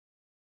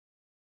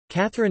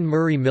Catherine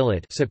Murray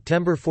Millett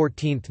 (September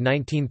 14,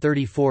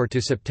 1934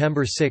 to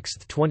September 6,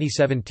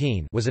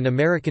 2017) was an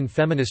American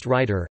feminist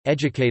writer,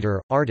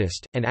 educator,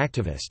 artist, and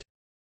activist.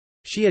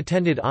 She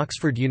attended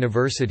Oxford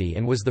University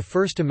and was the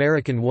first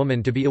American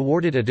woman to be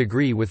awarded a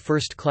degree with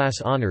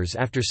first-class honors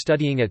after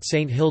studying at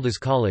St Hilda's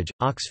College,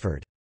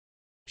 Oxford.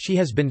 She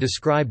has been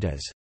described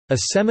as a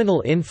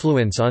seminal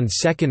influence on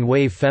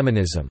second-wave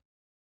feminism,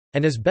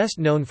 and is best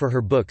known for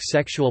her book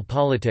Sexual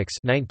Politics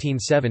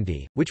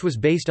 1970, which was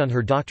based on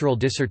her doctoral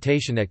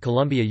dissertation at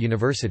Columbia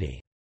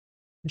University.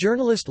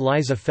 Journalist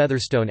Liza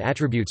Featherstone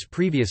attributes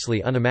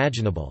previously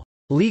unimaginable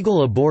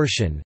legal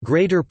abortion,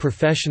 greater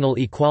professional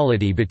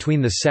equality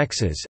between the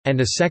sexes,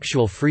 and a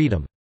sexual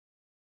freedom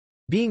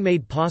being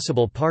made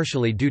possible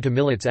partially due to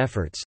Millett's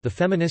efforts. The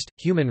feminist,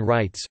 human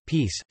rights,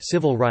 peace,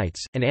 civil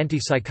rights, and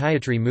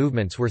anti-psychiatry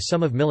movements were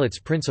some of Millett's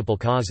principal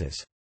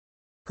causes.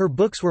 Her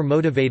books were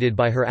motivated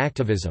by her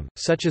activism,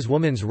 such as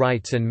women's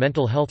rights and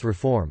mental health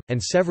reform,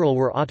 and several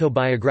were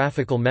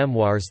autobiographical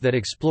memoirs that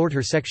explored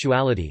her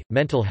sexuality,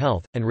 mental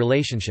health, and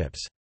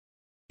relationships.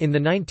 In the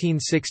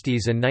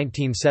 1960s and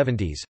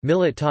 1970s,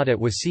 Millett taught at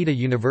Waseda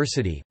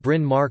University,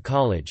 Bryn Mawr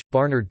College,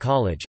 Barnard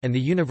College, and the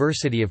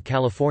University of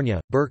California,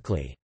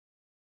 Berkeley.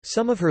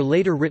 Some of her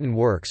later written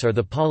works are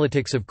The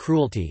Politics of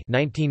Cruelty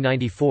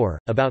 1994,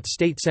 about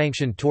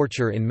state-sanctioned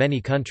torture in many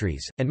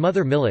countries, and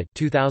Mother Millett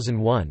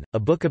 2001, a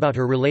book about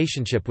her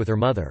relationship with her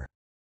mother.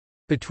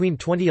 Between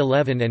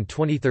 2011 and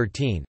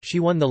 2013, she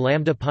won the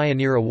Lambda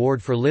Pioneer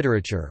Award for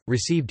Literature,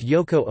 received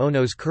Yoko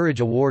Ono's Courage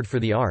Award for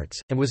the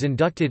Arts, and was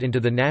inducted into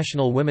the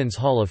National Women's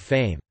Hall of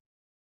Fame.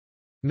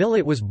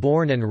 Millett was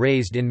born and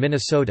raised in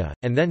Minnesota,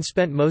 and then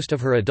spent most of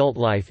her adult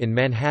life in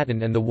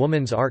Manhattan and the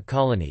Woman's Art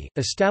Colony,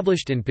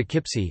 established in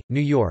Poughkeepsie,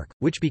 New York,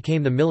 which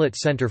became the Millett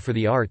Center for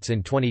the Arts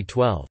in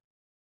 2012.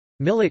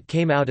 Millett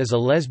came out as a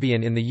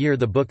lesbian in the year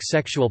the book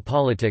Sexual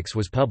Politics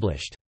was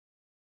published.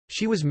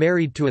 She was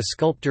married to a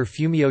sculptor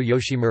Fumio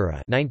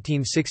Yoshimura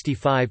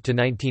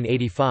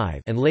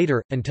 (1965–1985), and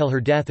later, until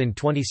her death in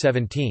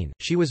 2017,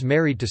 she was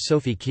married to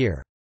Sophie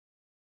Keir.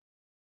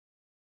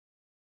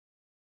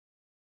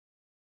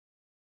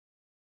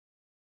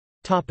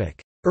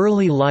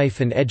 Early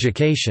life and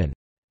education.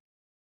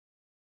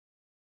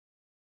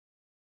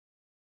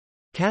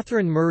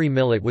 Catherine Murray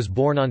Millett was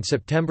born on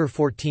September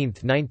 14,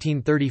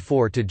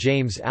 1934 to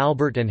James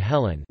Albert and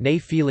Helen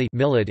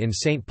Millett in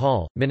St.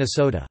 Paul,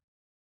 Minnesota.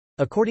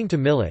 According to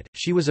Millett,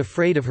 she was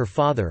afraid of her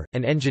father,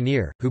 an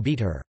engineer, who beat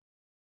her.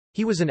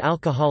 He was an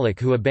alcoholic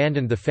who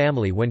abandoned the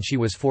family when she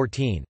was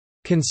 14,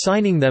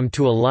 consigning them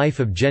to a life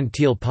of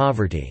genteel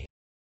poverty.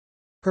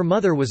 Her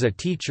mother was a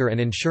teacher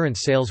and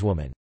insurance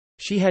saleswoman.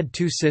 She had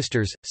two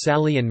sisters,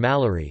 Sally and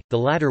Mallory, the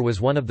latter was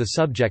one of the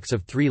subjects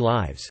of 3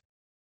 Lives.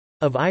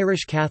 Of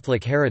Irish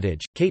Catholic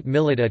heritage, Kate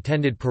Millett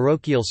attended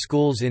parochial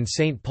schools in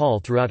St. Paul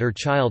throughout her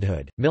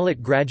childhood.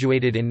 Millett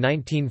graduated in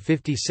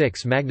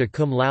 1956 magna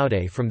cum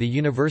laude from the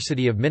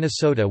University of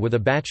Minnesota with a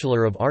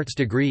Bachelor of Arts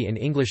degree in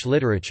English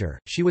literature.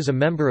 She was a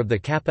member of the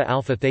Kappa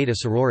Alpha Theta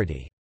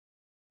sorority.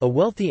 A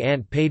wealthy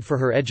aunt paid for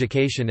her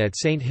education at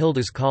St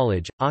Hilda's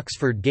College,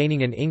 Oxford,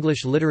 gaining an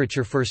English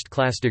literature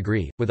first-class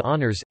degree, with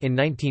honours, in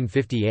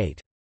 1958.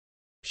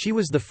 She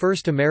was the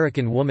first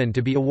American woman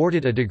to be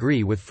awarded a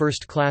degree with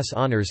first-class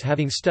honours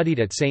having studied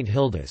at St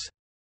Hilda's.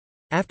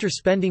 After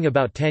spending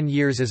about 10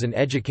 years as an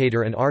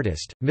educator and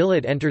artist,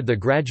 Millett entered the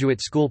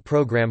graduate school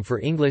program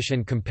for English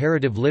and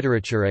Comparative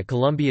Literature at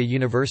Columbia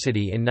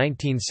University in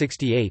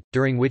 1968,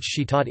 during which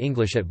she taught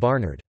English at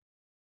Barnard.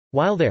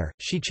 While there,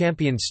 she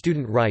championed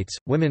student rights,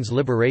 women's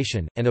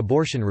liberation, and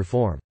abortion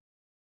reform.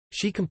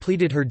 She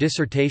completed her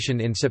dissertation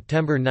in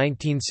September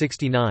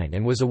 1969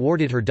 and was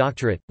awarded her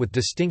doctorate, with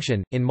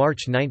distinction, in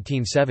March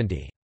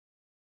 1970.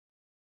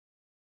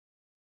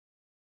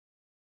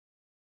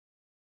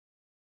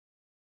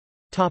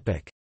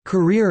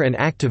 Career and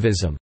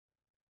activism.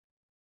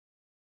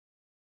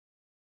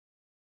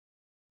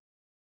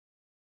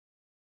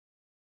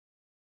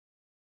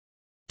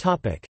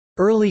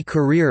 Early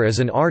career as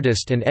an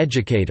artist and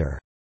educator.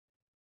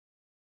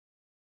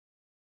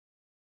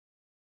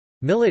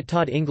 Millett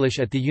taught English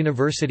at the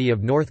University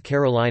of North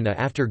Carolina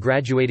after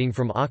graduating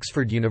from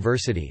Oxford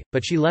University,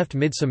 but she left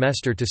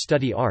mid-semester to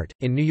study art.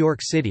 In New York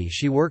City,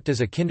 she worked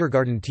as a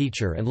kindergarten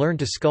teacher and learned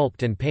to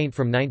sculpt and paint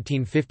from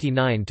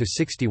 1959 to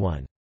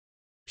 61.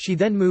 She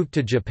then moved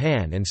to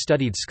Japan and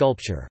studied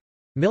sculpture.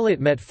 Millett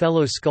met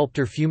fellow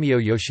sculptor Fumio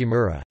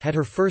Yoshimura, had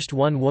her first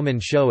one-woman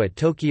show at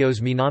Tokyo's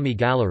Minami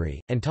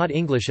Gallery, and taught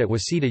English at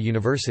Waseda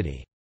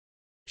University.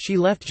 She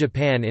left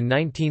Japan in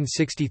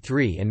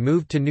 1963 and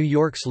moved to New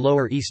York's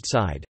Lower East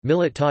Side.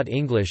 Millett taught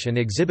English and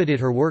exhibited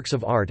her works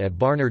of art at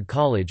Barnard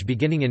College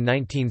beginning in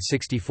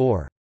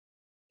 1964.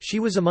 She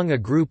was among a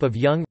group of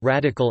young,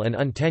 radical and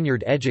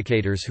untenured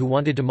educators who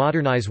wanted to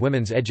modernize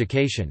women's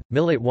education.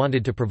 Millett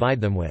wanted to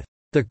provide them with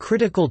the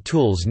critical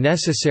tools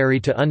necessary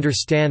to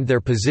understand their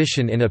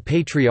position in a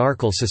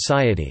patriarchal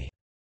society.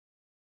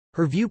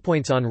 Her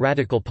viewpoints on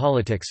radical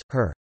politics,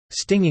 her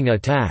stinging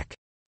attack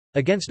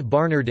against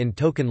Barnard in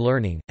token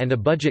learning, and a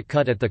budget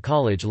cut at the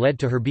college led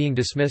to her being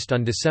dismissed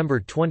on December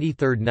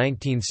 23,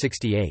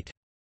 1968.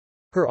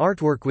 Her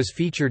artwork was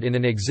featured in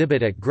an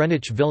exhibit at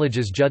Greenwich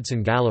Village's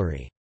Judson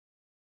Gallery.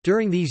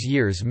 During these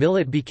years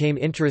Millett became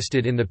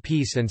interested in the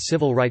peace and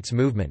civil rights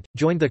movement,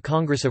 joined the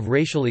Congress of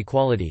Racial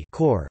Equality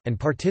 (CORE), and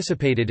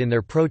participated in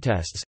their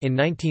protests. In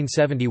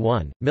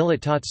 1971,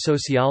 Millett taught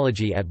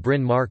sociology at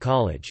Bryn Mawr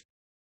College.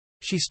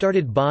 She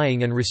started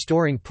buying and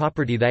restoring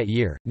property that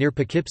year, near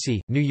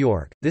Poughkeepsie, New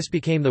York. This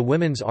became the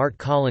Women's Art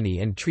Colony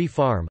and Tree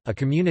Farm, a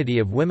community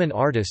of women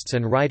artists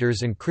and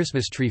writers, and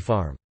Christmas Tree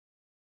Farm.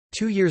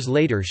 2 years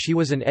later she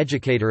was an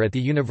educator at the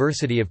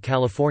University of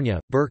California,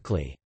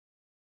 Berkeley.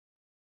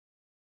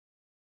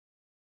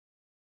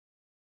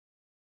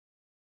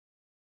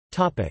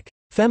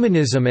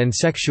 Feminism and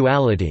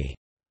sexuality.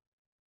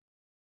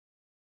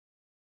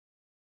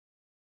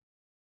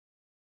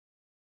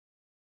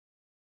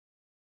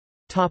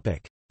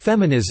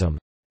 Feminism.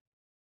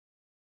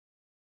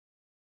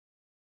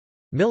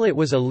 Millett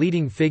was a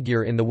leading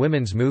figure in the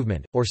women's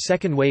movement, or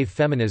second-wave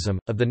feminism,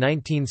 of the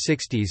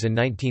 1960s and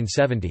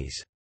 1970s.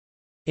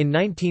 In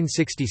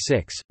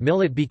 1966,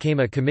 Millett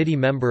became a committee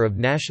member of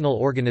National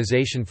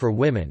Organization for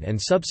Women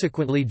and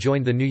subsequently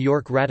joined the New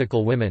York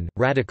Radical Women,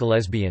 Radical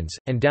Lesbians,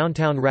 and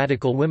Downtown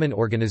Radical Women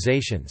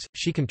organizations.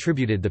 She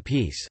contributed the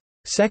piece,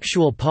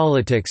 "Sexual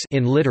Politics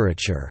in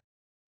Literature,"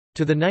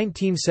 to the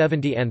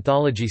 1970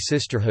 anthology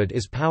Sisterhood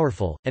is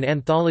Powerful, an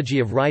anthology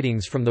of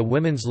writings from the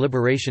women's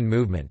liberation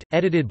movement,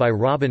 edited by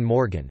Robin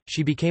Morgan.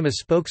 She became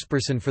a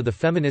spokesperson for the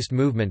feminist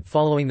movement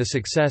following the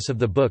success of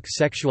the book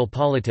Sexual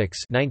Politics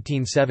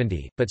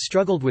 1970, but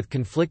struggled with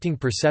conflicting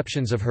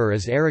perceptions of her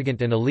as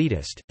arrogant and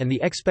elitist, and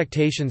the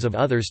expectations of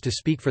others to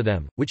speak for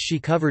them, which she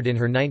covered in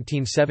her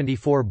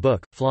 1974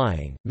 book,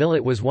 Flying.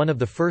 Millett was one of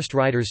the first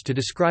writers to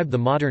describe the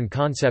modern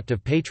concept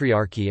of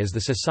patriarchy as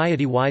the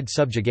society-wide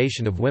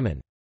subjugation of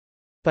women.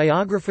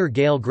 Biographer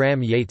Gail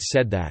Graham Yates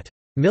said that,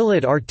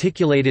 "Millett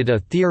articulated a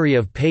theory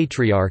of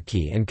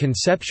patriarchy and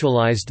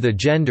conceptualized the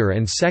gender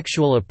and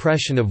sexual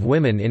oppression of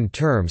women in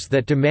terms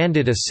that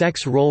demanded a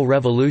sex role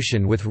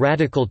revolution with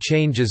radical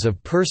changes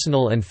of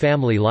personal and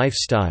family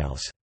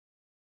lifestyles."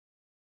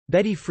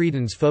 Betty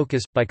Friedan's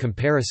focus, by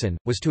comparison,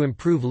 was to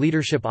improve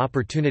leadership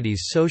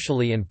opportunities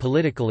socially and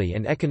politically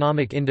and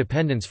economic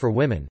independence for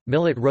women.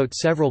 Millett wrote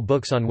several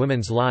books on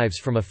women's lives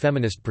from a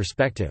feminist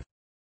perspective.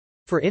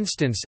 For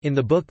instance, in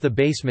the book The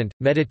Basement,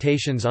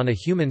 Meditations on a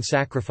Human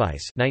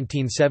Sacrifice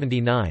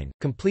 1979,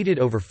 completed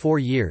over 4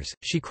 years,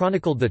 she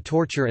chronicled the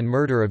torture and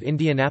murder of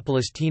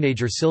Indianapolis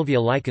teenager Sylvia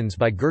Likens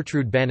by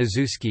Gertrude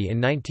Baniszewski in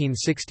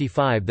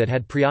 1965 that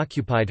had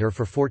preoccupied her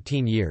for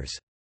 14 years.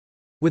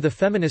 With a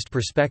feminist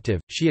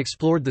perspective, she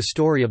explored the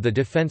story of the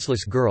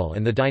defenseless girl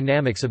and the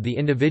dynamics of the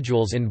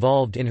individuals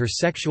involved in her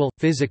sexual,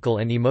 physical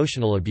and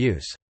emotional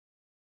abuse.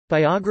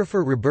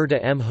 Biographer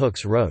Roberta M.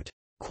 Hooks wrote,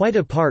 "Quite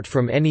apart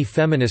from any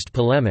feminist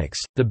polemics,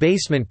 The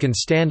Basement can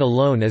stand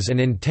alone as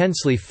an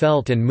intensely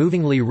felt and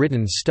movingly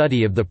written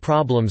study of the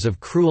problems of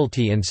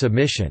cruelty and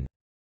submission."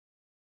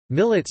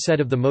 Millett said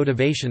of the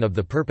motivation of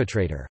the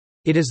perpetrator,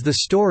 "It is the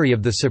story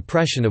of the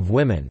suppression of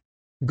women.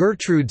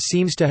 Gertrude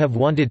seems to have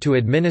wanted to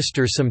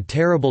administer some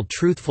terrible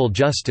truthful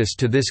justice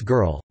to this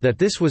girl, that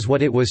this was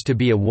what it was to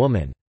be a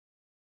woman."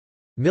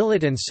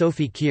 Millett and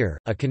Sophie Keir,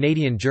 a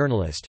Canadian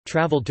journalist,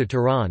 travelled to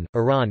Tehran,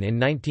 Iran in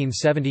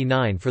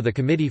 1979 for the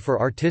Committee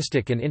for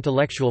Artistic and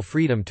Intellectual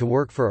Freedom to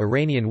work for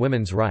Iranian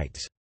women's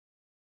rights.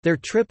 Their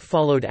trip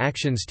followed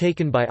actions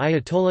taken by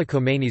Ayatollah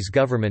Khomeini's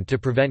government to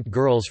prevent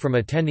girls from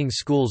attending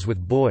schools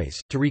with boys,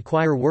 to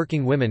require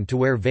working women to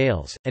wear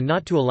veils, and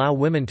not to allow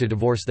women to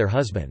divorce their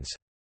husbands.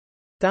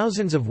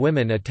 Thousands of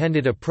women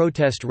attended a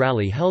protest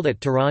rally held at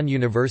Tehran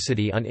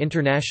University on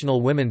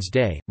International Women's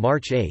Day,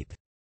 March 8.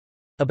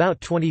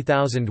 About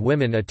 20,000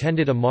 women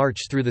attended a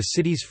march through the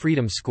city's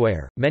Freedom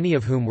Square, many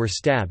of whom were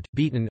stabbed,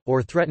 beaten,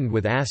 or threatened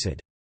with acid.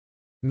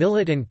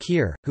 Millett and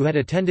Keir, who had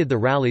attended the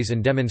rallies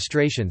and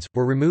demonstrations,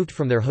 were removed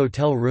from their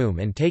hotel room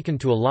and taken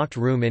to a locked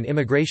room in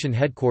immigration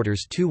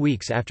headquarters 2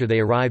 weeks after they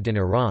arrived in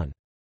Iran.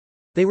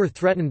 They were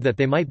threatened that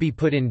they might be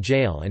put in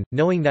jail and,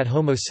 knowing that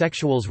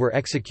homosexuals were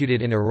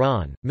executed in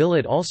Iran,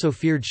 Millett also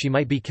feared she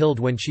might be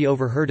killed when she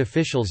overheard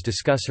officials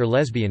discuss her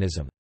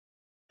lesbianism.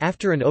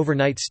 After an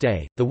overnight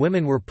stay, the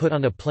women were put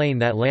on a plane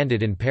that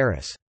landed in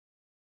Paris.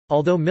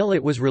 Although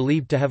Millett was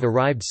relieved to have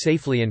arrived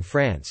safely in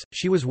France,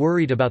 she was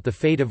worried about the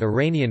fate of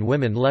Iranian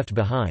women left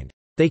behind.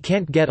 "They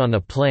can't get on a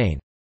plane.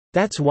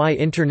 That's why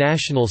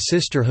international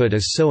sisterhood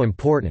is so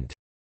important,"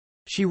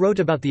 she wrote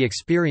about the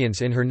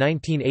experience in her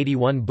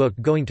 1981 book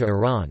Going to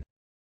Iran.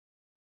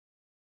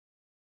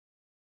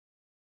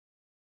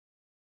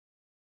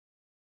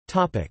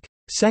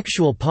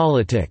 Sexual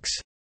politics.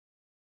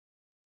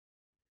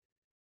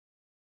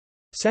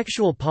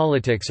 Sexual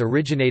Politics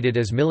originated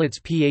as Millett's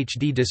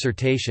PhD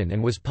dissertation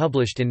and was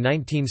published in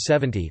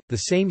 1970, the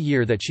same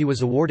year that she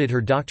was awarded her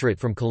doctorate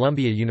from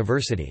Columbia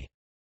University.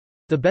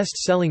 The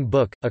best-selling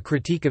book, A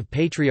Critique of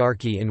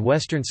Patriarchy in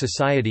Western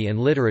Society and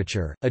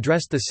Literature,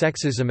 addressed the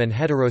sexism and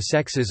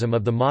heterosexism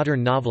of the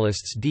modern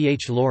novelists D.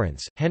 H.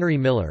 Lawrence, Henry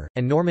Miller,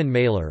 and Norman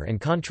Mailer and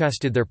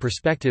contrasted their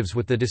perspectives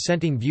with the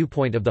dissenting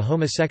viewpoint of the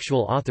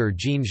homosexual author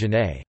Jean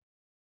Genet.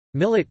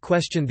 Millett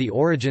questioned the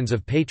origins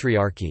of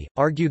patriarchy,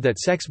 argued that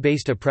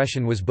sex-based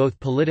oppression was both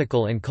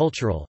political and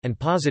cultural, and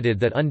posited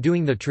that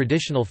undoing the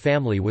traditional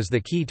family was the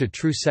key to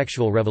true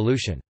sexual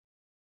revolution.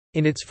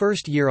 In its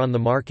first year on the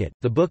market,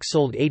 the book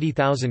sold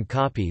 80,000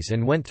 copies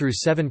and went through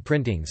 7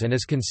 printings and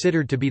is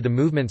considered to be the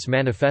movement's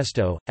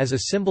manifesto. As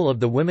a symbol of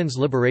the women's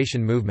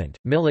liberation movement,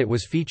 Millett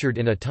was featured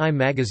in a Time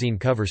magazine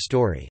cover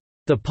story,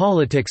 The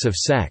Politics of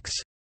Sex,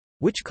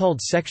 which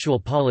called Sexual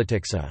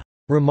Politics a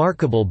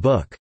remarkable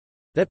book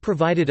that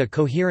provided a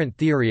coherent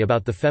theory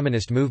about the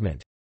feminist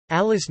movement.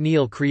 Alice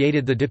Neel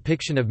created the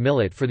depiction of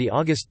Millett for the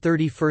August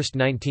 31,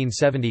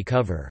 1970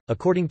 cover.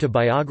 According to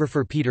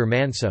biographer Peter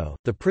Manso,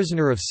 The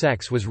Prisoner of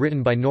Sex was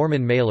written by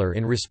Norman Mailer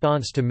in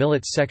response to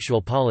Millett's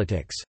sexual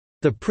politics.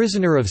 The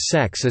Prisoner of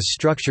Sex is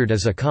structured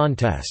as a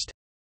contest.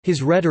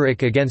 His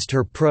rhetoric against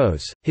her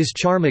prose, his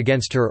charm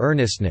against her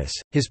earnestness,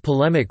 his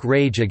polemic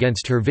rage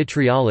against her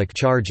vitriolic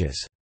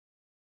charges.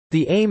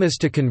 The aim is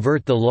to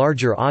convert the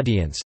larger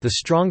audience, the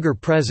stronger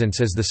presence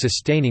as the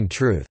sustaining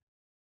truth.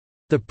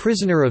 The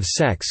Prisoner of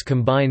Sex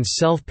combines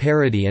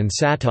self-parody and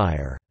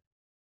satire,"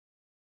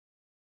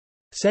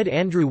 said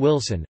Andrew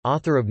Wilson,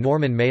 author of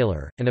Norman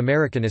Mailer, An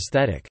American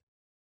Aesthetic.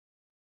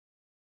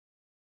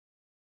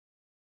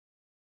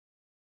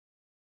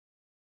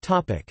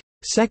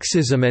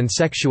 Sexism and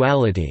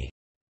sexuality.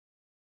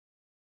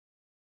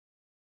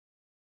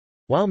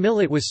 While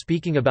Millett was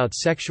speaking about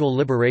sexual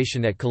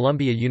liberation at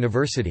Columbia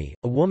University,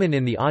 a woman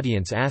in the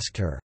audience asked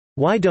her,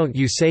 "Why don't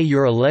you say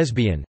you're a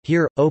lesbian,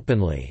 here,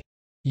 openly?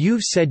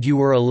 You've said you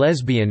were a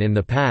lesbian in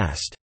the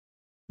past."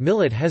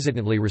 Millett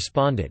hesitantly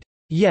responded,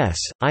 "Yes,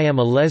 I am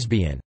a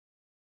lesbian."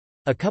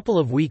 A couple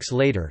of weeks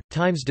later,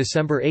 Times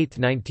December 8,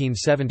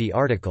 1970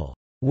 article,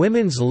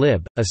 "Women's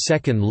Lib, A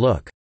Second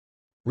Look,"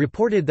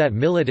 reported that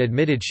Millett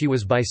admitted she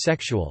was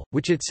bisexual,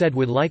 which it said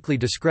would likely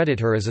discredit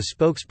her as a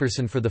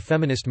spokesperson for the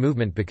feminist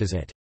movement because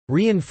it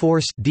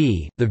reinforced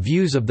the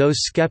views of those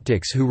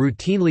skeptics who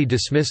routinely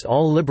dismissed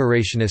all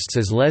liberationists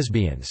as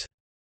lesbians.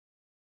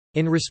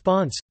 In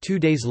response, 2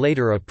 days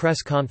later a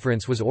press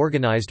conference was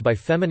organized by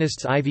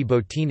feminists Ivy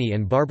Bottini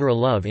and Barbara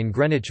Love in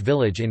Greenwich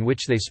Village in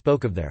which they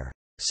spoke of their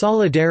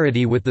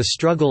solidarity with the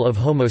struggle of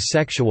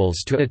homosexuals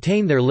to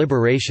attain their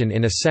liberation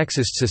in a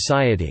sexist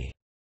society.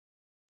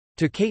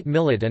 To Kate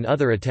Millett and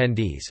other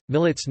attendees,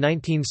 Millett's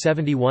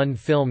 1971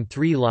 film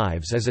 3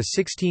 Lives is a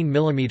 16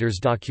 mm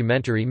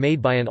documentary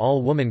made by an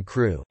all-woman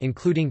crew,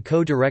 including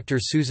co-director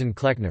Susan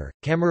Kleckner,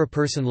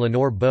 cameraperson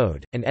Lenore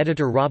Bode, and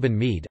editor Robin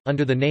Meade,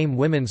 under the name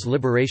Women's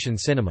Liberation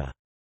Cinema.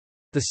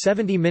 The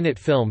 70-minute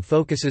film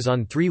focuses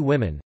on 3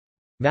 women: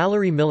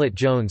 Mallory Millett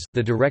Jones,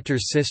 the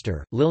director's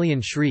sister,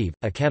 Lillian Shreve,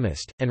 a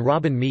chemist, and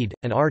Robin Meade,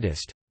 an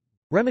artist,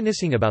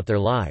 reminiscing about their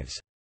lives.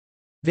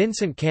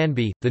 Vincent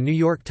Canby, the New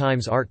York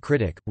Times art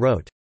critic,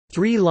 wrote,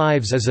 3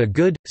 Lives is a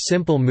good,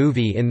 simple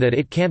movie in that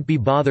it can't be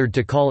bothered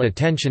to call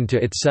attention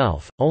to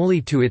itself,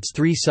 only to its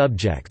 3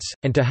 subjects,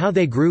 and to how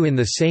they grew in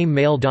the same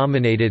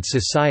male-dominated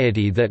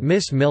society that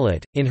Miss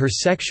Millett, in her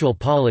sexual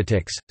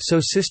politics,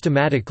 so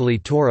systematically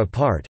tore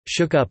apart,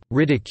 shook up,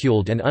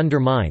 ridiculed and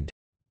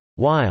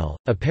undermined—while,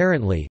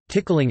 apparently,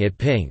 tickling it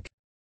pink."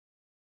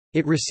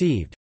 It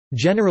received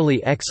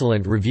generally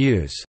excellent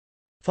reviews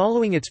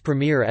following its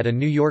premiere at a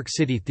New York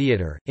City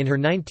theater. In her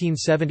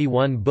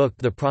 1971 book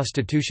The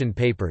Prostitution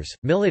Papers,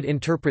 Millett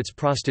interprets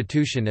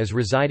prostitution as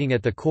residing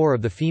at the core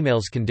of the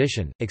female's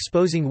condition,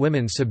 exposing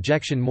women's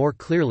subjection more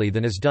clearly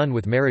than is done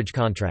with marriage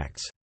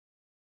contracts.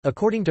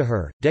 According to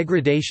her,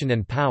 degradation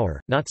and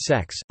power, not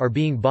sex, are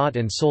being bought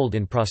and sold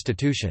in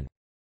prostitution.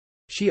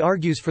 She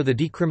argues for the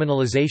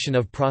decriminalization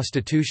of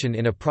prostitution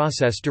in a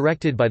process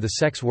directed by the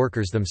sex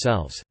workers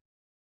themselves.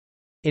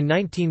 In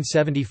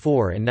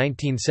 1974 and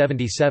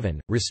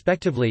 1977,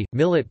 respectively,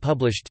 Millett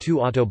published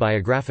 2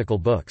 autobiographical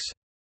books.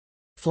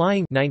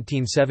 Flying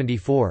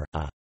 1974,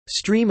 a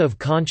stream of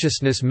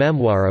consciousness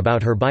memoir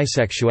about her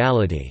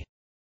bisexuality,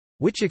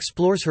 which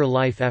explores her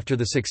life after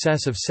the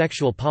success of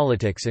sexual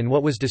politics in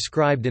what was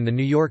described in the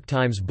New York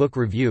Times Book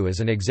Review as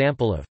an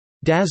example of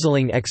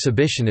dazzling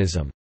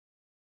exhibitionism.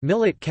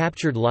 Millett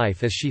captured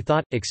life as she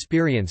thought,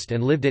 experienced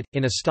and lived it,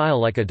 in a style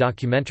like a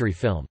documentary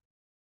film.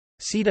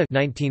 Sita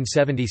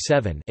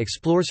 1977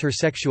 explores her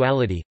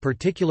sexuality,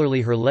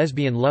 particularly her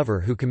lesbian lover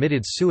who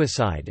committed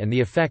suicide and the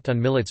effect on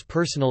Millett's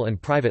personal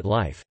and private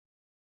life.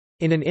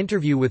 In an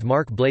interview with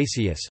Mark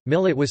Blasius,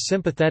 Millett was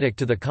sympathetic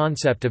to the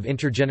concept of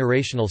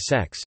intergenerational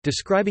sex,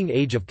 describing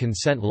age of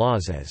consent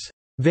laws as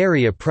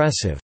very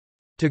oppressive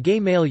to gay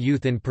male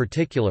youth in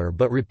particular,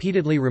 but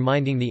repeatedly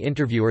reminding the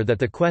interviewer that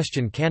the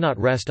question cannot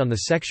rest on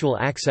the sexual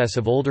access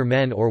of older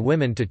men or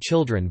women to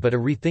children but a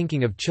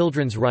rethinking of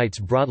children's rights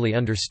broadly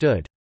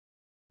understood.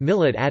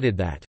 Millett added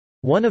that,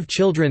 "One of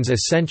children's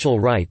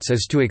essential rights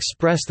is to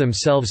express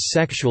themselves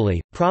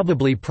sexually,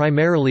 probably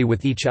primarily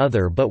with each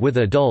other but with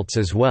adults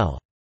as well."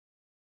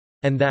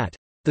 and that,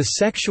 "...the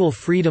sexual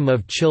freedom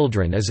of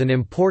children is an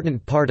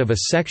important part of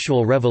a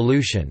sexual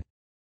revolution.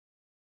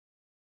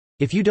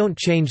 If you don't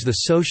change the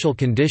social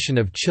condition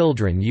of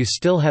children you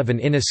still have an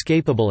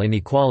inescapable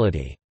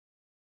inequality."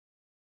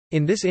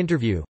 In this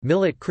interview,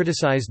 Millett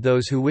criticized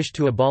those who wished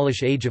to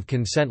abolish age of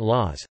consent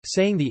laws,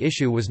 saying the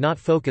issue was not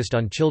focused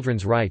on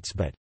children's rights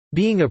but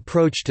being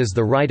approached as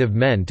the right of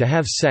men to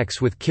have sex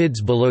with kids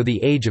below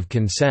the age of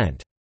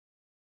consent,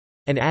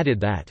 and added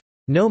that,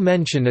 "No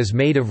mention is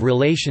made of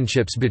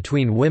relationships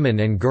between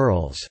women and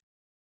girls."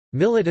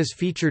 Millett is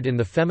featured in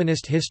the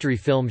feminist history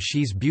film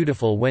She's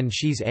Beautiful When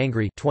She's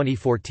Angry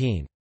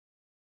 2014.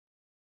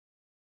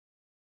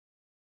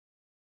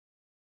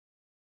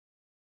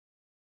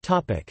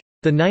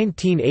 The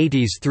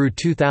 1980s through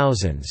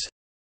 2000s.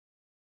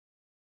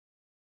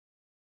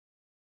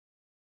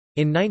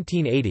 In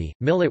 1980,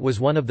 Millett was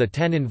one of the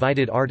 10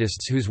 invited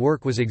artists whose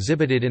work was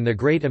exhibited in the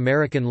Great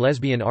American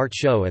Lesbian Art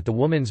Show at the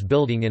Woman's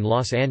Building in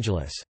Los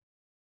Angeles.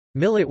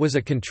 Millett was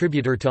a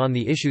contributor to On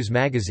the Issues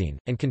magazine,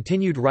 and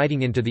continued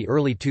writing into the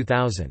early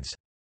 2000s.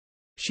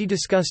 She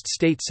discussed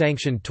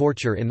state-sanctioned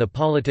torture in The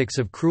Politics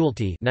of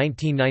Cruelty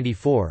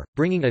 1994,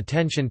 bringing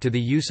attention to the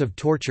use of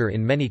torture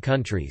in many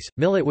countries.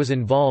 Millett was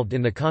involved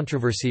in the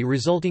controversy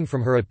resulting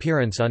from her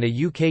appearance on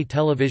a UK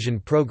television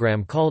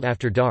programme called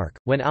After Dark,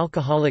 when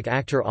alcoholic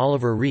actor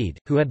Oliver Reed,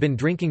 who had been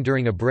drinking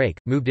during a break,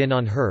 moved in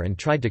on her and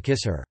tried to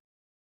kiss her.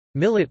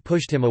 Millett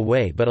pushed him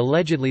away but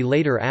allegedly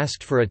later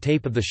asked for a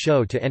tape of the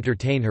show to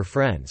entertain her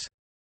friends.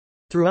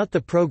 Throughout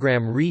the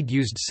program Reed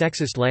used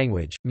sexist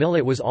language.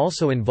 Millett was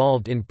also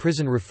involved in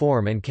prison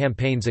reform and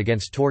campaigns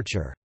against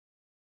torture.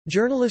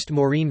 Journalist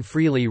Maureen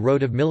Freely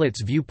wrote of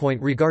Millett's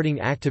viewpoint regarding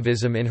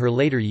activism in her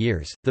later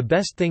years, "The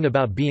best thing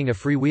about being a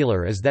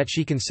freewheeler is that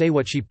she can say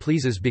what she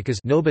pleases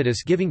because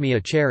nobody's giving me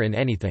a chair in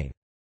anything.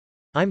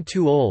 I'm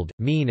too old,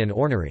 mean and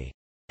ornery.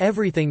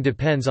 Everything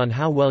depends on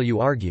how well you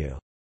argue."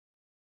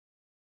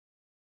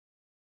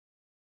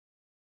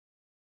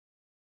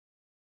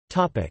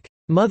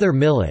 Mother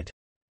Millett.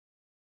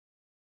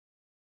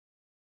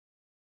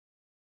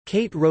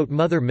 Kate wrote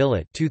Mother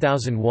Millett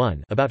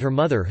 2001 about her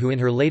mother who in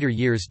her later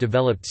years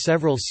developed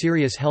several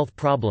serious health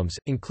problems,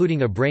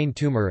 including a brain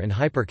tumor and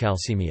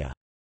hypercalcemia.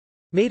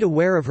 Made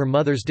aware of her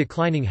mother's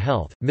declining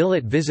health,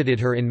 Millett visited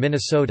her in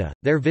Minnesota.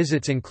 Their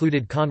visits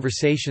included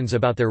conversations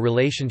about their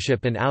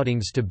relationship and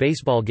outings to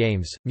baseball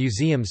games,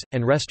 museums,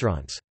 and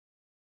restaurants.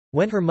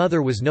 When her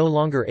mother was no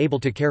longer able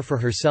to care for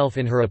herself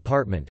in her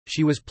apartment,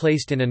 she was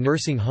placed in a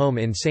nursing home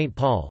in St.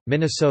 Paul,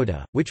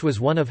 Minnesota, which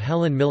was one of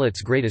Helen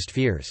Millett's greatest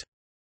fears.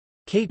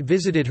 Kate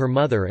visited her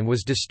mother and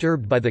was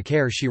disturbed by the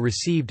care she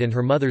received and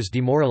her mother's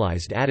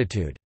demoralized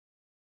attitude.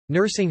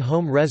 Nursing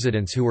home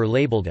residents who were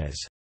labeled as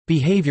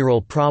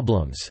behavioral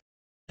problems,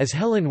 as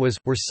Helen was,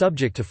 were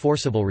subject to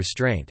forcible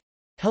restraint.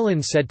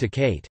 Helen said to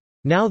Kate,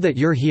 "Now that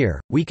you're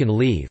here, we can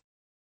leave."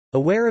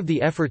 Aware of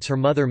the efforts her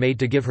mother made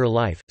to give her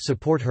life,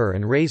 support her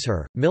and raise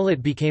her,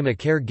 Millett became a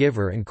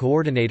caregiver and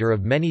coordinator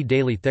of many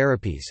daily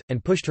therapies,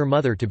 and pushed her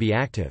mother to be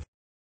active.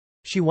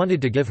 She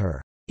wanted to give her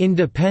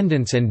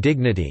independence and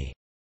dignity.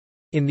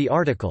 In the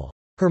article,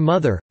 "Her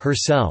Mother,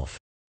 Herself,"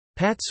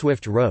 Pat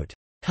Swift wrote,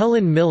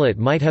 "Helen Millett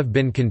might have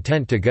been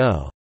content to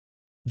go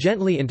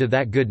gently into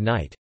that good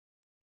night.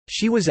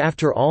 She was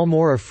after all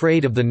more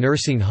afraid of the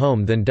nursing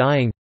home than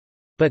dying,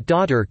 but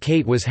daughter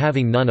Kate was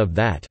having none of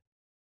that.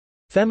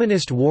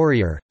 Feminist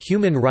warrior,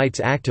 human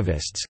rights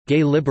activist,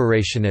 gay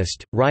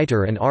liberationist,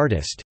 writer and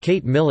artist,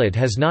 Kate Millett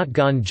has not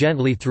gone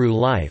gently through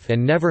life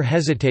and never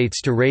hesitates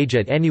to rage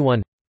at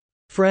anyone,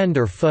 friend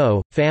or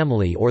foe,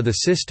 family or the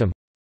system,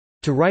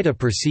 to right a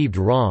perceived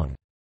wrong.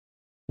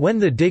 When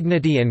the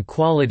dignity and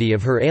quality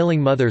of her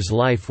ailing mother's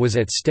life was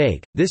at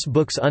stake, this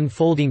book's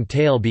unfolding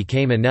tale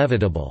became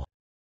inevitable."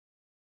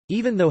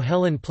 Even though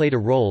Helen played a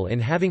role in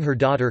having her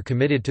daughter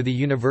committed to the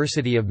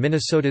University of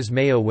Minnesota's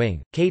Mayo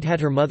Wing, Kate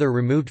had her mother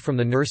removed from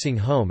the nursing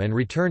home and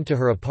returned to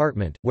her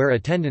apartment, where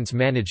attendants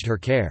managed her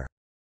care.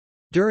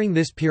 During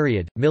this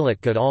period,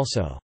 Millett could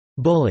also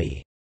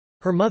bully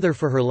her mother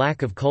for her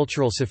lack of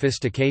cultural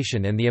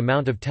sophistication and the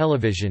amount of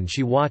television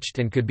she watched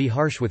and could be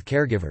harsh with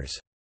caregivers.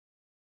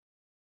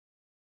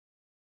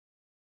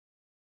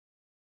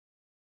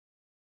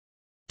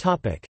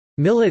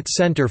 Millett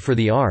Center for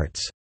the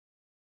Arts.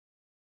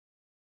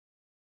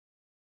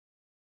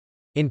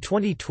 In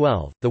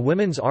 2012, the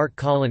Women's Art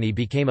Colony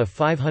became a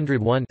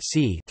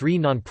 501(c)(3)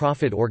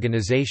 nonprofit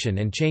organization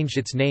and changed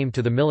its name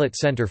to the Millett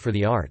Center for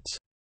the Arts.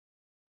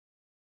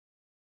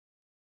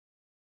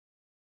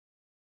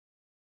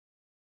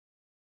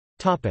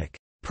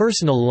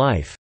 Personal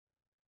life.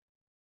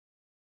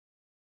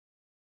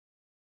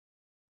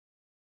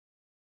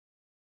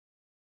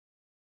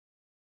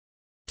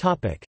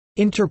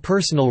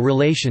 Interpersonal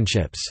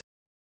relationships.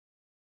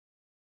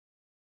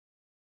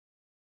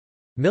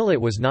 Millett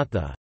was not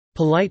the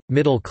polite,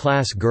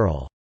 middle-class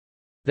girl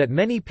that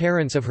many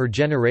parents of her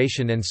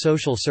generation and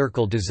social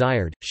circle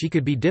desired. She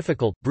could be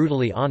difficult,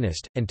 brutally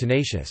honest, and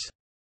tenacious.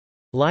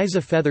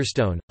 Liza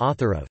Featherstone,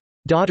 author of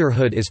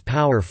 "Daughterhood is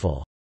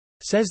Powerful,"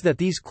 says that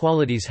these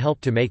qualities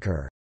helped to make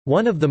her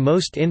one of the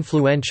most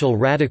influential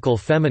radical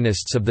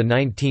feminists of the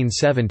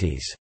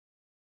 1970s.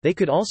 They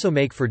could also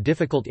make for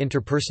difficult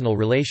interpersonal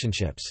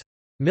relationships.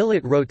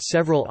 Millett wrote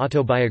several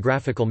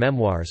autobiographical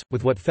memoirs,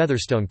 with what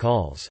Featherstone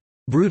calls,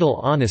 brutal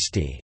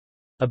honesty,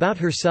 about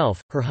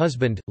herself, her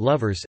husband,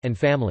 lovers, and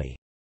family.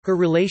 Her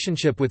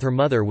relationship with her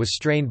mother was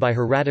strained by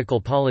her radical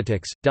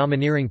politics,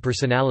 domineering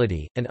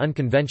personality, and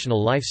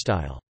unconventional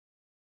lifestyle.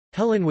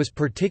 Helen was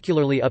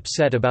particularly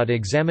upset about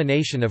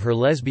examination of her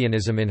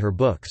lesbianism in her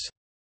books.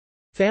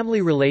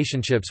 Family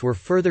relationships were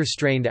further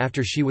strained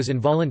after she was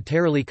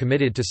involuntarily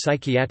committed to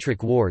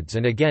psychiatric wards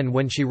and again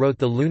when she wrote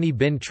The Loony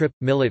Bin Trip.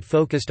 Millett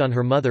focused on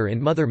her mother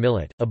in Mother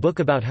Millett, a book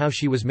about how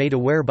she was made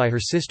aware by her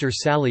sister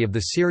Sally of the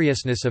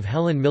seriousness of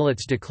Helen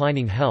Millett's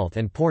declining health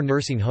and poor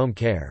nursing home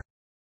care.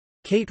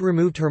 Kate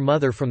removed her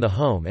mother from the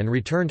home and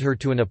returned her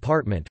to an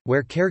apartment,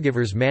 where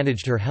caregivers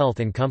managed her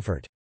health and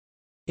comfort.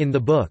 In the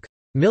book,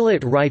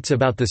 Millett writes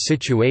about the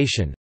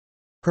situation,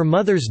 her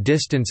mother's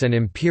distance and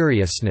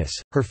imperiousness,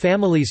 her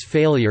family's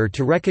failure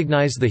to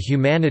recognize the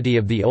humanity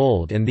of the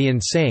old and the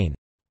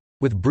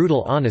insane—with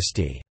brutal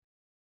honesty.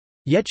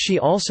 Yet she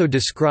also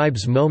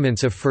describes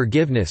moments of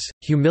forgiveness,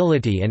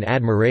 humility and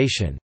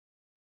admiration.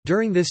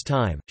 During this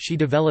time, she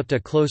developed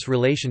a close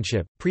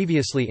relationship,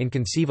 previously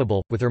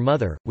inconceivable, with her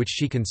mother, which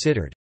she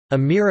considered a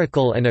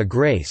miracle and a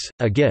grace,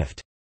 a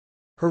gift.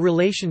 Her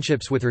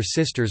relationships with her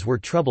sisters were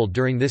troubled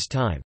during this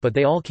time, but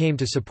they all came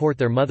to support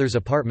their mother's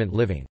apartment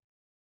living.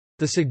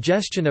 The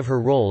suggestion of her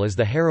role as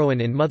the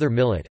heroine in Mother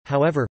Millett,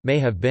 however, may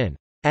have been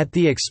at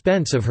the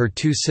expense of her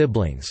two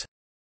siblings.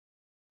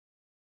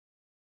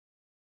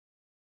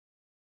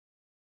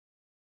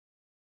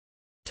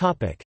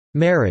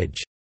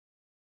 Marriage.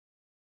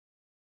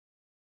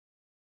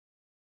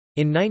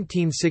 In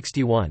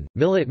 1961,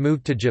 Millett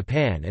moved to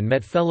Japan and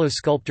met fellow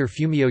sculptor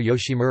Fumio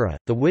Yoshimura,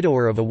 the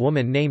widower of a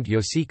woman named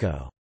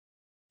Yoshiko.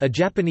 A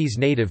Japanese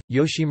native,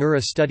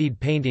 Yoshimura studied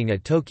painting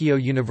at Tokyo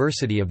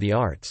University of the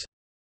Arts.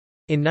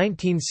 In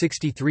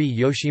 1963,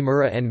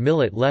 Yoshimura and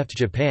Millett left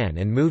Japan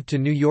and moved to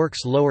New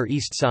York's Lower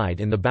East Side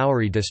in the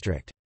Bowery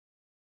district.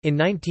 In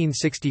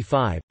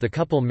 1965, the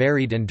couple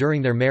married and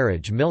during their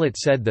marriage Millett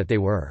said that they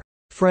were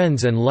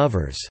friends and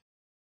lovers.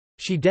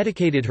 She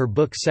dedicated her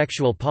book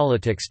Sexual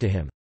Politics to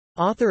him.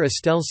 Author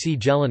Estelle C.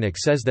 Jelinek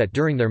says that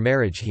during their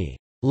marriage he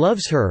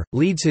loves her,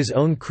 leads his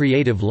own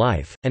creative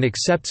life, and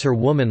accepts her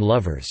woman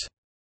lovers.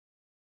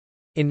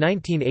 In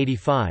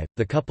 1985,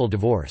 the couple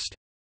divorced.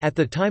 At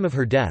the time of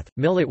her death,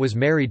 Millett was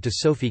married to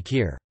Sophie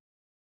Keir.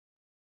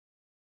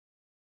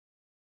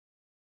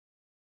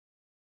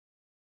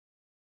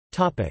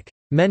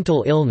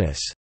 Mental illness.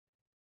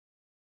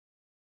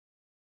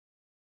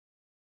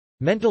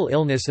 Mental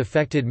illness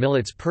affected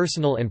Millett's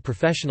personal and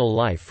professional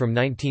life from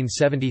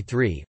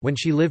 1973, when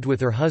she lived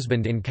with her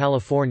husband in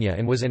California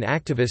and was an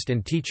activist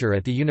and teacher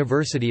at the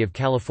University of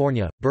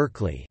California,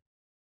 Berkeley.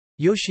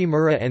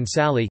 Yoshimura and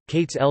Sally,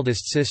 Kate's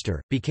eldest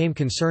sister, became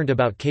concerned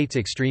about Kate's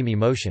extreme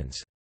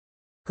emotions.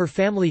 Her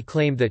family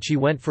claimed that she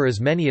went for as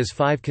many as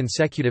 5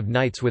 consecutive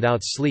nights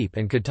without sleep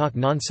and could talk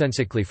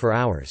nonsensically for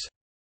hours.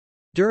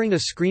 During a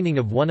screening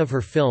of one of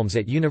her films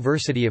at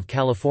University of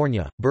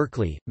California,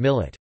 Berkeley,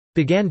 Millett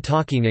began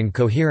talking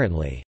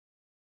incoherently.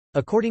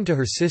 According to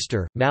her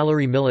sister,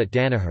 Mallory Millett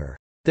Danaher,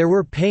 there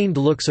were pained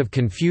looks of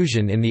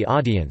confusion in the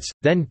audience,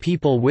 then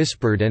people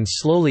whispered and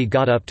slowly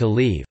got up to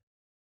leave.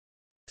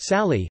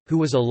 Sally, who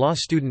was a law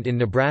student in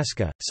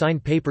Nebraska,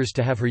 signed papers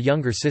to have her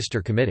younger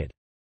sister committed.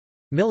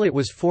 Millett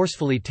was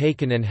forcefully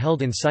taken and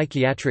held in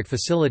psychiatric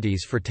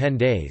facilities for 10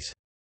 days.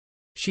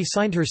 She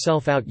signed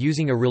herself out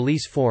using a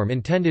release form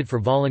intended for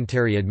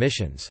voluntary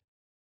admissions.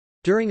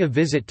 During a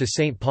visit to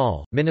St.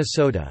 Paul,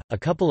 Minnesota, a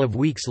couple of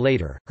weeks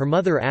later, her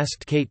mother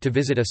asked Kate to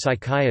visit a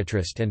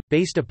psychiatrist and,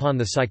 based upon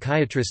the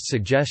psychiatrist's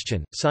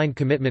suggestion, signed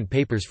commitment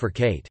papers for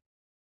Kate.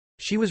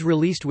 She was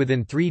released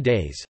within 3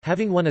 days,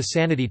 having won a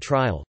sanity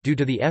trial, due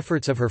to the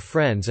efforts of her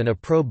friends and a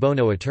pro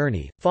bono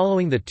attorney.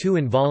 Following the 2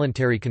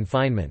 involuntary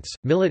confinements,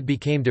 Millett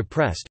became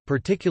depressed,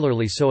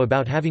 particularly so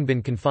about having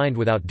been confined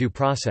without due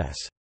process.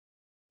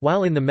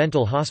 While in the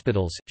mental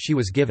hospitals, she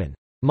was given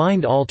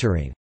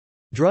mind-altering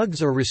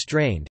drugs or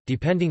restrained,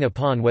 depending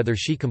upon whether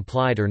she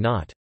complied or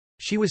not.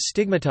 She was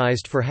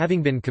stigmatized for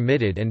having been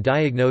committed and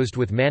diagnosed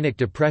with manic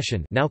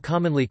depression, now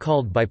commonly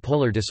called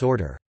bipolar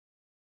disorder.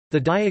 The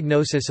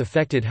diagnosis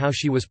affected how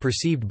she was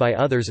perceived by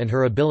others and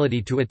her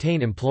ability to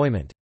attain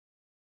employment.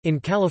 In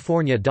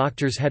California,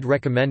 doctors had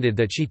recommended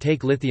that she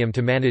take lithium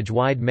to manage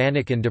wide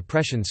manic and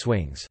depression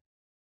swings.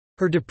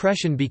 Her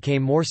depression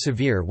became more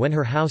severe when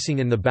her housing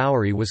in the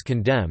Bowery was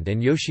condemned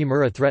and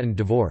Yoshimura threatened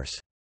divorce.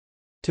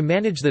 To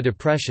manage the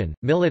depression,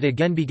 Millett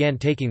again began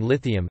taking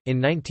lithium.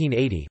 In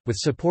 1980, with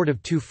support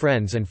of 2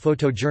 friends and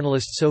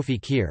photojournalist Sophie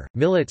Keir,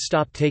 Millett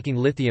stopped taking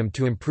lithium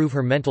to improve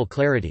her mental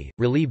clarity,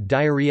 relieve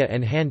diarrhea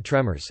and hand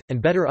tremors,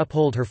 and better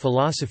uphold her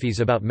philosophies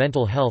about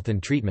mental health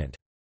and treatment.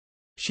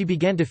 She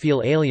began to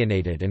feel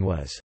alienated and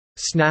was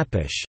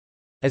snappish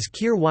as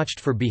Keir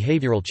watched for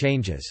behavioral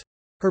changes.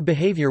 Her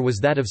behavior was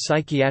that of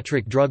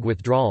psychiatric drug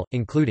withdrawal,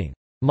 including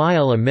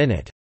mile a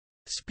minute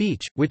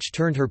speech, which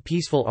turned her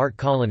peaceful art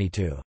colony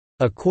to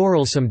a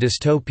quarrelsome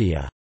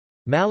dystopia.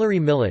 Mallory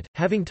Millett,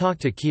 having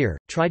talked to Keir,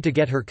 tried to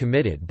get her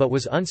committed but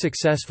was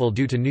unsuccessful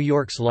due to New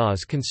York's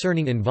laws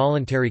concerning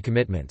involuntary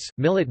commitments.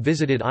 Millett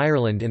visited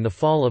Ireland in the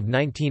fall of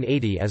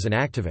 1980 as an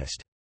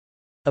activist.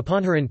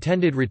 Upon her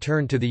intended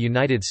return to the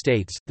United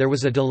States, there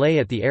was a delay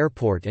at the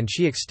airport and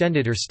she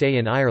extended her stay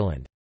in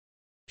Ireland.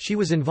 She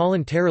was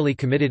involuntarily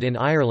committed in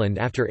Ireland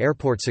after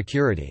airport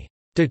security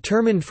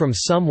determined from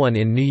someone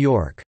in New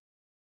York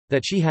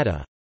that she had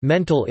a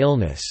mental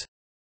illness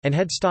and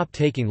had stopped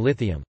taking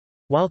lithium.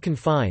 While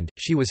confined,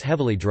 she was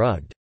heavily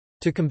drugged.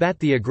 To combat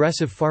the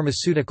aggressive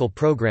pharmaceutical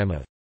program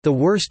of the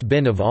worst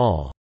bin of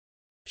all,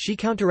 she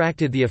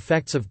counteracted the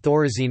effects of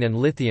thorazine and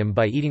lithium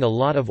by eating a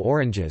lot of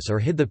oranges or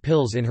hid the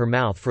pills in her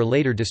mouth for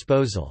later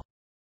disposal.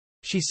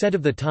 She said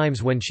of the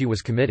times when she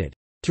was committed,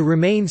 "To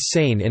remain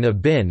sane in a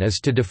bin is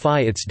to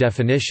defy its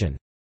definition,"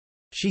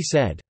 she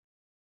said.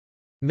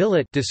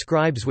 Millett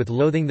describes with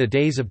loathing the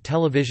days of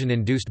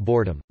television-induced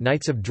boredom,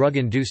 nights of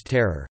drug-induced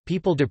terror,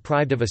 people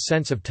deprived of a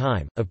sense of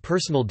time, of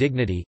personal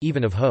dignity,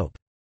 even of hope.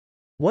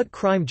 What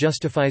crime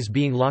justifies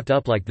being locked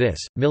up like this?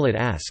 Millett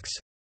asks.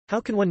 How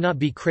can one not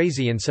be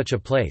crazy in such a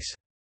place?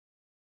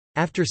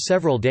 After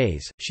several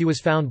days, she was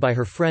found by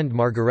her friend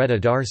Margaretta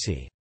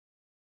Darcy.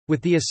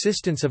 With the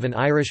assistance of an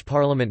Irish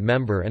Parliament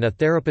member and a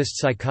therapist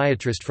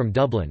psychiatrist from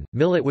Dublin,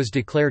 Millett was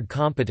declared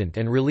competent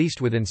and released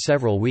within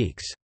several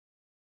weeks.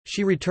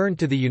 She returned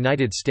to the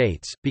United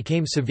States,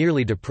 became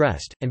severely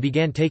depressed, and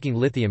began taking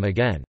lithium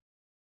again.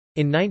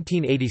 In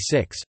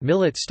 1986,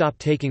 Millett stopped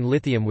taking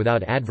lithium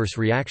without adverse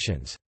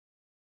reactions.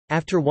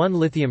 After one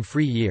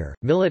lithium-free year,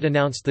 Millett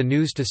announced the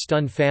news to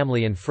stun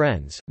family and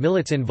friends.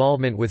 Millett's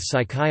involvement with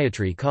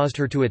psychiatry caused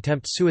her to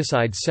attempt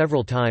suicide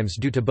several times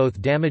due to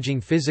both damaging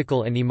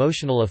physical and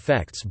emotional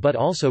effects but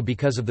also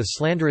because of the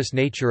slanderous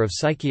nature of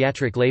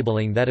psychiatric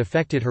labeling that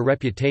affected her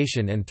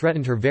reputation and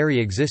threatened her very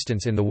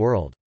existence in the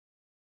world.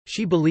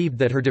 She believed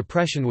that her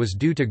depression was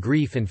due to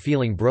grief and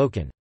feeling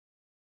broken.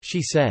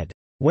 She said,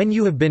 "When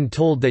you have been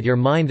told that your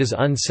mind is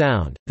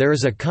unsound, there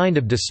is a kind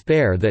of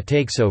despair that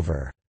takes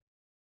over."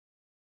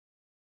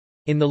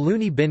 In The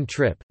Loony Bin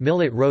Trip,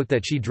 Millett wrote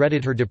that she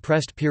dreaded her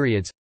depressed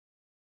periods.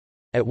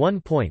 At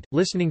one point,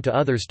 listening to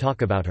others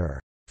talk about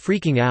her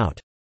freaking out,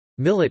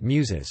 Millett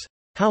muses,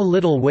 "How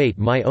little weight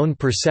my own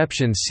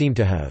perceptions seem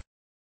to have,"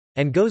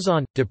 and goes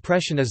on,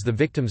 "Depression is the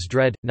victim's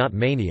dread, not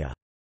mania.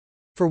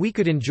 For we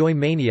could enjoy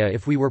mania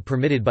if we were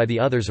permitted by the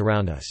others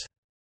around us."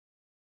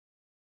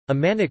 A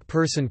manic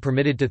person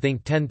permitted to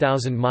think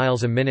 10,000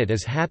 miles a minute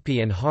is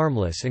happy and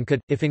harmless and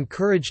could, if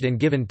encouraged and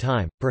given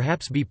time,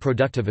 perhaps be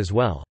productive as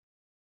well.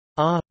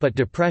 But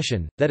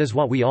depression, that is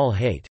what we all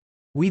hate.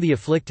 We the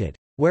afflicted.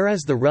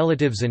 Whereas the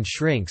relatives and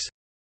shrinks,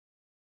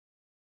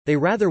 they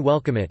rather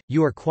welcome it.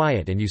 You are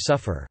quiet and you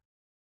suffer.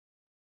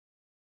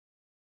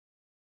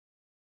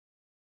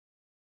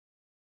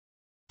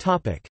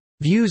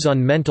 Views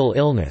on mental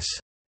illness.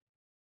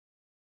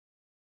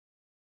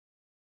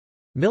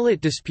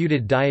 Millett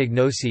disputed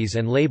diagnoses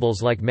and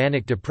labels like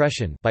manic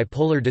depression,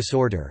 bipolar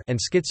disorder, and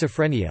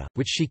schizophrenia,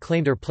 which she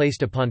claimed are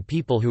placed upon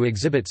people who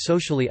exhibit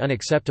socially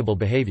unacceptable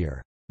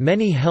behavior.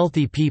 "Many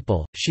healthy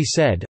people," she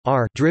said,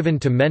 "are driven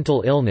to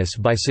mental illness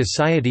by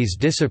society's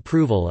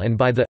disapproval and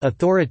by the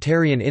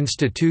authoritarian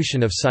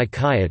institution of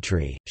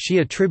psychiatry." She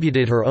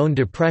attributed her own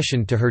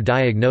depression to her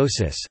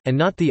diagnosis, and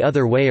not the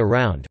other way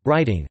around,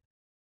 writing,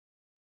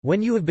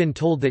 "When you have been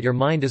told that your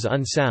mind is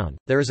unsound,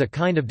 there is a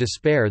kind of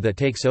despair that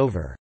takes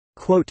over."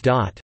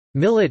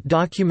 Millett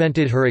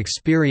documented her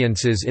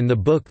experiences in the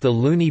book The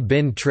Loony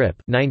Bin Trip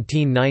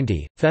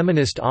 1990.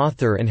 Feminist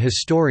author and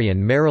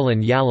historian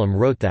Marilyn Yalom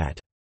wrote that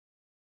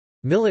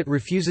Millett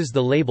refuses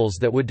the labels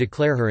that would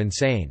declare her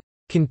insane.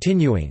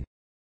 Continuing,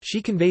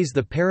 she conveys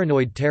the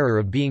paranoid terror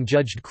of being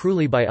judged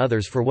cruelly by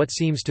others for what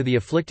seems to the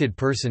afflicted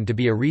person to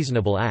be a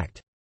reasonable act.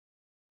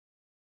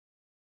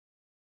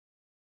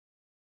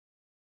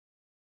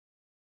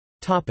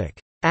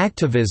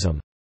 Activism.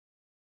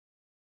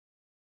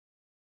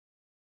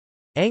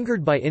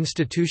 Angered by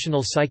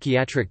institutional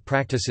psychiatric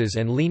practices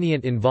and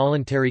lenient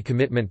involuntary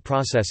commitment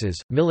processes,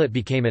 Millett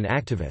became an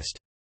activist.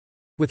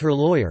 With her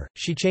lawyer,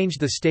 she changed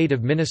the state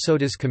of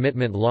Minnesota's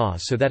commitment law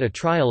so that a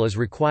trial is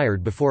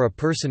required before a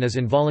person is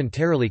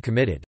involuntarily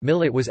committed.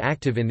 Millett was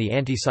active in the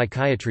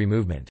anti-psychiatry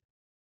movement.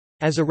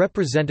 As a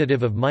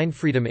representative of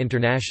Mindfreedom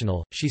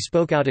International, she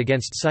spoke out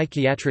against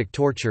psychiatric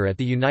torture at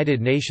the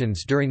United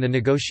Nations during the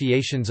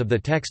negotiations of the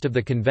text of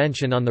the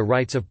Convention on the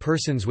Rights of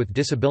Persons with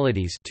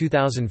Disabilities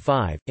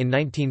 2005. In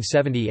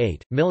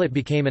 1978, Millett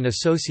became an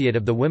associate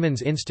of the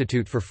Women's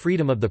Institute for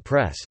Freedom of the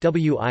Press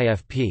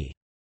 (WIFP).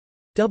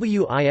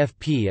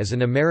 WIFP is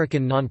an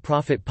American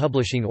non-profit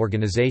publishing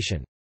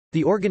organization.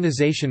 The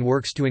organization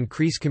works to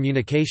increase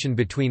communication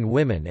between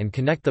women and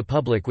connect the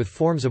public with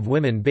forms of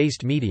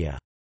women-based media.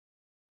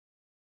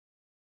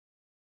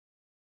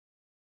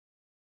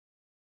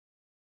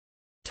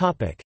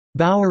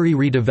 Bowery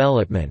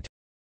redevelopment.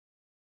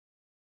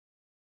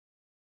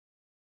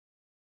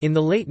 In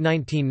the late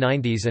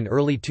 1990s and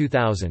early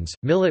 2000s,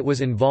 Millett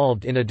was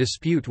involved in a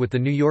dispute with the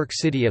New York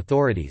City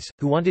authorities,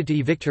 who wanted to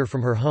evict her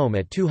from her home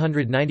at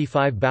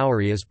 295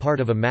 Bowery as part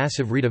of a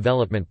massive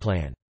redevelopment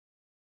plan.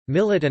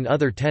 Millett and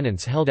other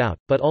tenants held out,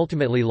 but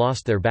ultimately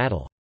lost their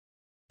battle.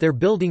 Their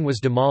building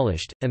was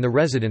demolished, and the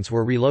residents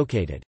were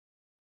relocated.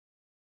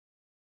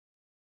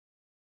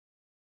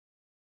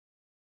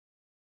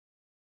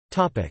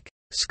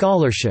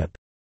 Scholarship.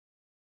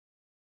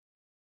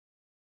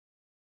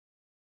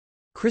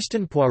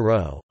 Kristen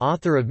Poirot,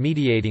 author of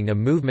Mediating a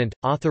Movement,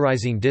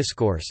 Authorizing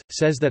Discourse,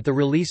 says that the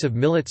release of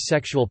Millett's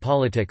Sexual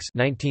Politics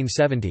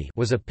 1970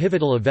 was a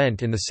pivotal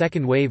event in the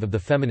second wave of the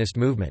feminist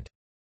movement.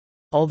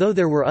 Although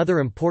there were other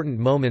important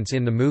moments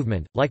in the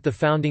movement, like the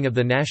founding of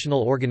the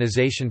National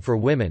Organization for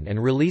Women and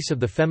release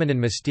of The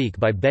Feminine Mystique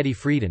by Betty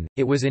Friedan,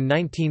 it was in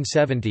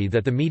 1970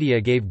 that the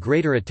media gave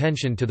greater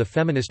attention to the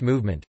feminist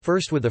movement,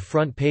 first with a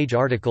front-page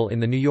article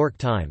in The New York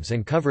Times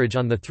and coverage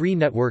on the three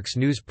networks'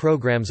 news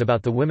programs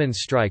about the Women's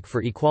Strike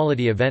for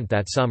Equality event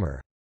that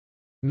summer.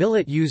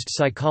 Millett used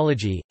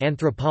psychology,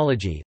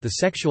 anthropology, the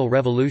sexual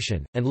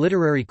revolution, and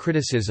literary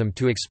criticism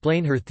to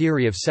explain her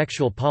theory of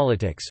sexual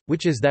politics,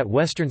 which is that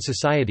Western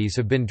societies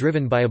have been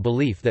driven by a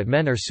belief that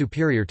men are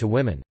superior to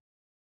women.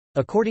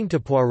 According to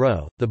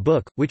Poirot, the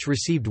book, which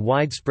received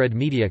widespread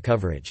media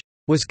coverage,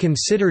 was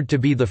considered to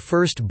be the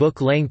first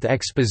book-length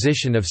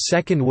exposition of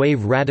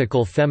second-wave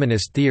radical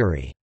feminist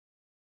theory.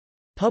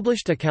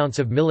 Published accounts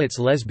of Millett's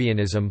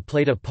lesbianism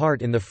played a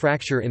part in the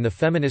fracture in the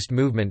feminist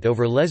movement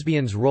over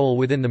lesbians' role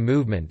within the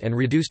movement and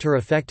reduced her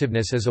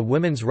effectiveness as a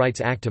women's rights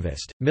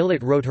activist.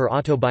 Millett wrote her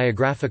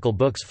autobiographical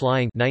books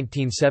Flying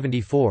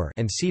 (1974)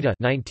 and Sita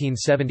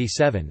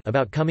 (1977)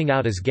 about coming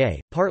out as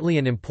gay, partly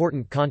an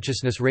important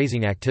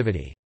consciousness-raising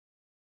activity.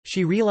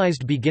 She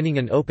realized beginning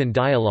an open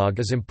dialogue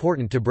is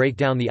important to break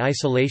down the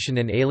isolation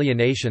and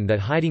alienation that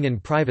hiding in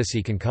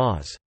privacy can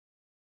cause.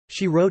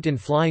 She wrote in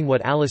Flying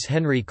what Alice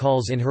Henry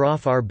calls in her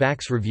Off Our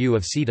Backs review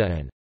of Sita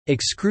an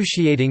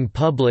excruciating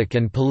public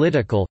and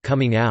political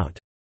coming out,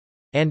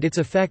 and its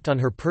effect on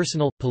her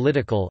personal,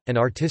 political, and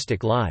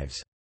artistic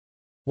lives.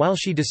 While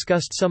she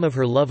discussed some of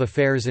her love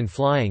affairs in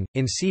Flying,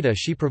 in Sita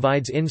she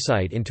provides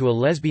insight into a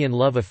lesbian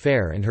love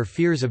affair and her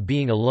fears of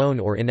being alone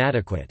or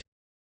inadequate.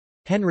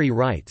 Henry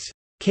writes,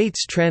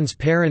 Kate's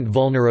transparent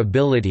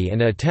vulnerability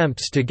and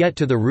attempts to get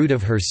to the root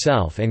of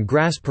herself and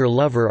grasp her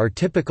lover are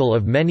typical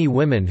of many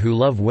women who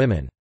love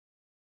women.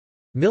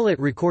 Millett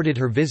recorded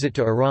her visit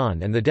to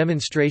Iran and the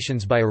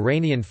demonstrations by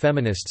Iranian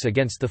feminists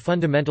against the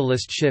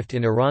fundamentalist shift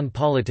in Iran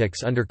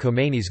politics under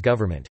Khomeini's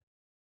government.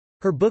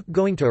 Her book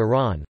Going to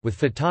Iran, with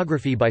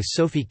photography by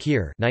Sophie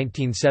Keir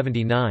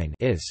 1979,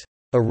 is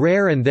a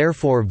rare and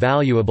therefore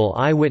valuable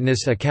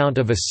eyewitness account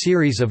of a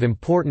series of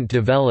important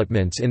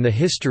developments in the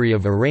history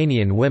of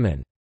Iranian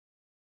women.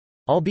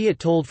 Albeit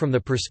told from the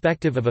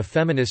perspective of a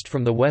feminist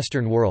from the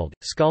Western world,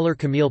 scholar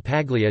Camille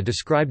Paglia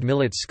described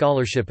Millett's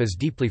scholarship as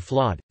deeply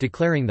flawed,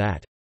 declaring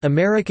that,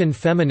 "...American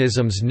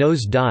feminism's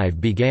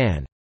nosedive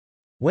began,"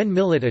 when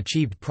Millett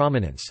achieved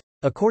prominence.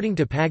 According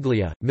to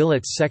Paglia,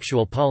 Millett's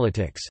sexual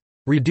politics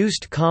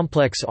reduced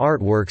complex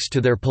artworks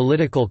to their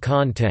political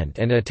content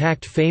and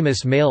attacked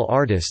famous male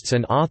artists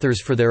and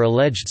authors for their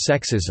alleged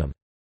sexism,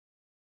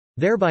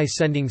 thereby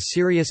sending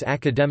serious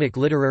academic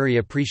literary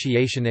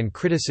appreciation and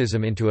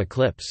criticism into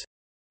eclipse.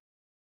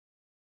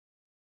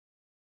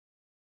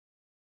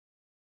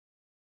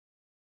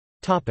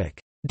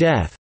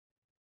 Death.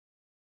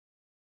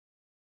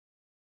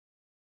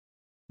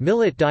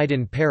 Millett died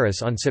in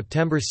Paris on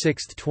September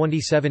 6,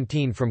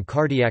 2017 from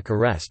cardiac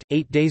arrest,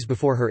 8 days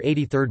before her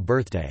 83rd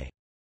birthday.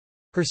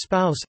 Her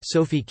spouse,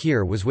 Sophie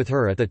Keir, was with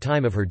her at the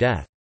time of her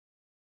death.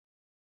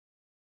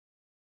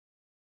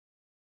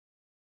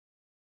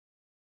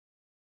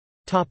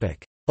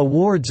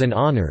 Awards and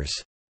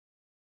honors.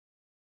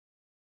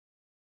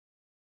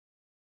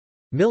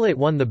 Millett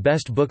won the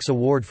Best Books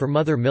Award for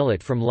Mother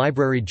Millett from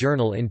Library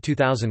Journal in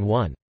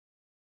 2001.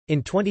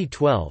 In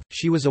 2012,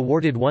 she was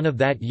awarded one of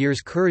that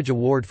year's Courage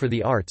Award for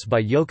the Arts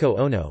by Yoko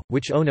Ono,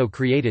 which Ono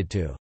created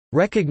to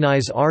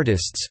recognize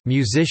artists,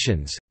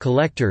 musicians,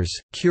 collectors,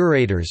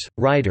 curators,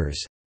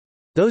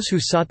 writers—those who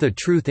sought the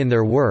truth in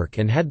their work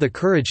and had the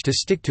courage to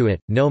stick to it,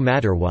 no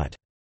matter what,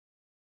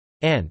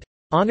 and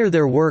honor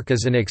their work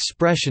as an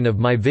expression of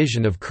my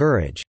vision of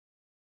courage.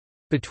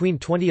 Between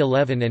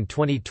 2011 and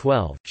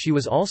 2012, she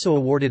was also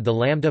awarded the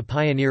Lambda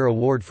Pioneer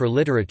Award for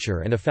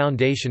Literature and a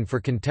Foundation for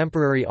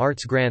Contemporary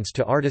Arts Grants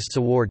to Artists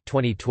Award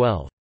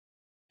 2012.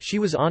 She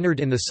was honored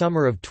in the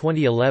summer of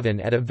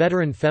 2011 at a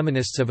Veteran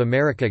Feminists of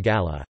America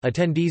Gala.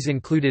 Attendees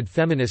included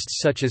feminists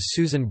such as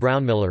Susan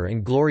Brownmiller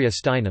and Gloria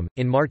Steinem.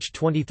 In March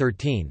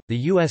 2013, the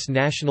U.S.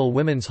 National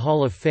Women's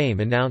Hall of Fame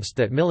announced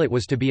that Millett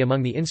was to be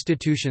among the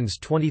institution's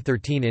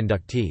 2013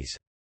 inductees.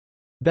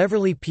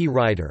 Beverly P.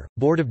 Ryder,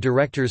 Board of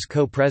Directors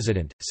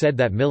co-president, said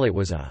that Millett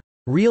was a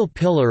real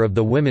pillar of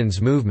the women's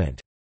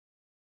movement.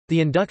 The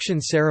induction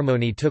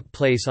ceremony took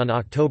place on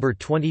October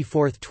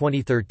 24,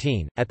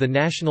 2013, at the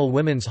National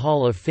Women's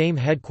Hall of Fame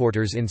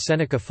headquarters in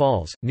Seneca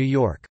Falls, New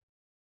York.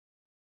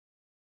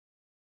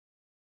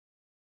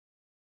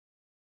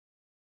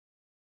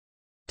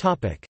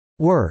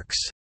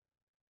 Works.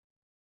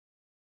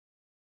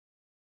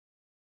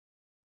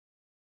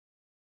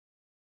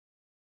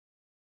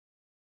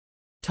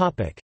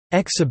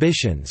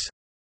 Exhibitions.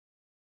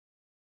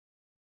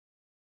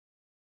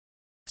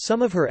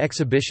 Some of her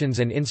exhibitions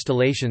and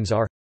installations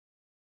are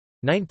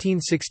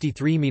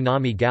 1963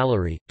 Minami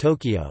Gallery,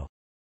 Tokyo.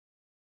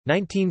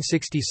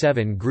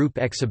 1967 Group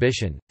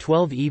Exhibition,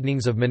 12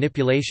 Evenings of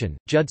Manipulation,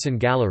 Judson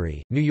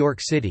Gallery, New York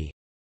City.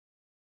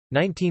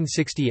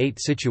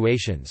 1968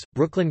 Situations,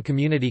 Brooklyn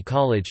Community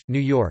College, New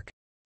York.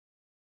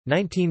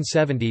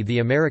 1970 The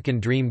American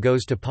Dream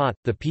Goes to Pot,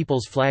 The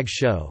People's Flag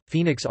Show,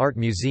 Phoenix Art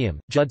Museum,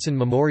 Judson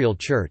Memorial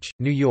Church,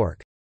 New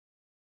York.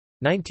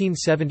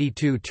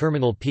 1972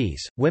 Terminal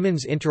Peace,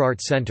 Women's Interart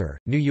Center,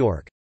 New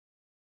York.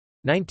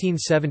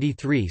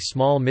 1973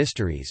 Small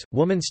Mysteries,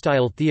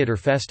 Woman-Style Theater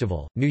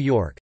Festival, New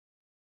York.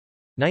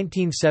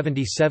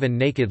 1977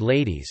 Naked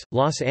Ladies,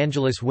 Los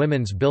Angeles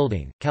Women's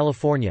Building,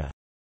 California.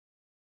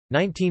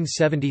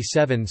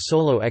 1977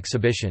 Solo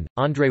Exhibition,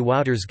 Andre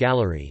Wouters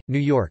Gallery, New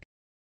York.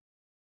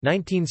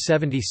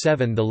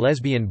 1977 The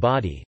Lesbian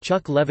Body,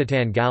 Chuck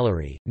Levitan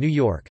Gallery, New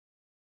York.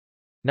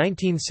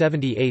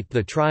 1978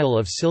 The Trial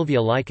of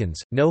Sylvia Likens,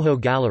 NoHo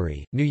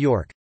Gallery, New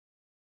York.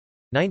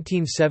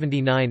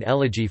 1979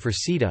 Elegy for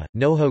Sita,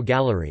 NoHo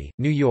Gallery,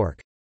 New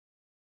York.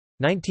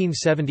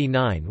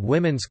 1979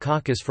 Women's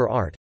Caucus for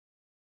Art.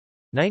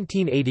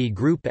 1980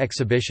 Group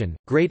Exhibition,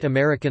 Great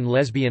American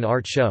Lesbian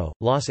Art Show,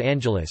 Los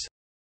Angeles.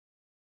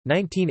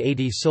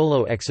 1980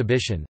 Solo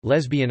Exhibition,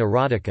 Lesbian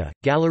Erotica,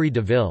 Galerie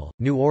de Ville,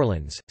 New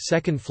Orleans,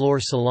 Second Floor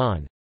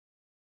Salon.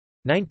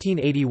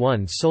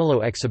 1981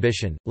 Solo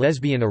Exhibition,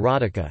 Lesbian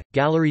Erotica,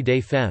 Galerie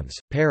des Femmes,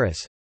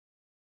 Paris.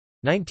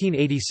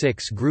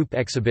 1986 Group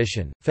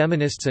Exhibition,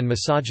 Feminists and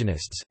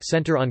Misogynists,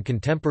 Center on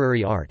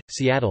Contemporary Art,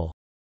 Seattle.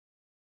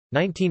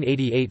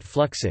 1988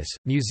 Fluxus,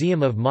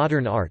 Museum of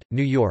Modern Art,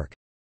 New York.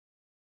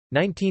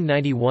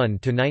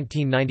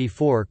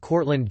 1991–1994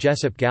 Cortland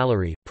Jessup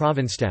Gallery,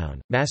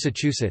 Provincetown,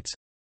 Massachusetts.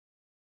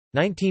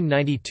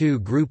 1992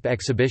 Group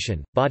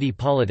Exhibition, Body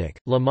Politic,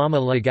 La Mama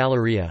La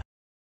Galleria.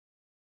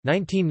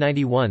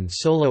 1991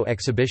 Solo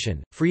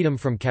Exhibition, Freedom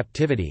from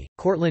Captivity,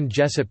 Cortland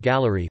Jessup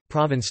Gallery,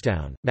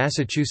 Provincetown,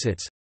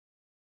 Massachusetts.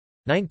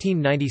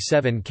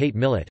 1997 Kate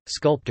Millett,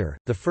 Sculptor,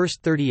 The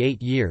First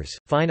 38 Years,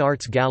 Fine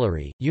Arts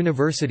Gallery,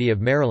 University of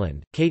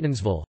Maryland,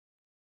 Catonsville.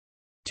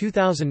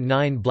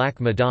 2009 Black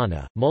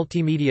Madonna,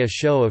 Multimedia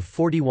Show of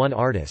 41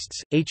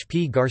 Artists, H.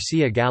 P.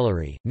 Garcia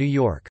Gallery, New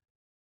York.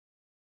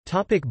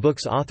 Topic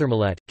Books Author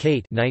Millett,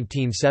 Kate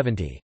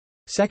 1970.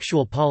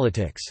 Sexual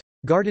Politics.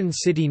 Garden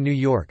City, New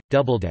York,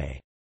 Doubleday.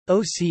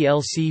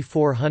 OCLC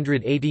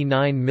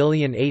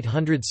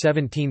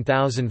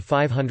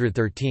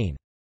 489817513.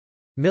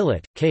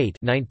 Millett, Kate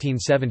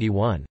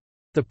 1971.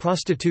 The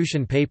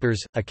Prostitution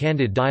Papers, A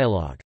Candid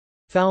Dialogue.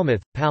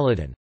 Falmouth,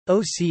 Paladin.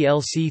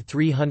 OCLC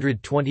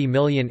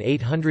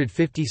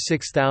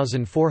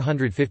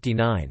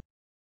 320856459.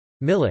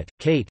 Millett,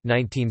 Kate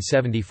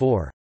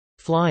 1974.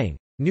 Flying.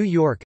 New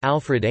York,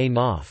 Alfred A.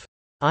 Knopf.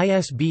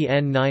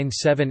 ISBN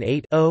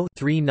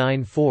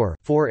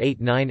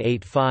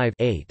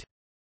 978-0-394-48985-8.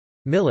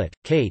 Millett,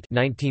 Kate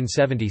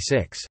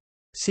 1976.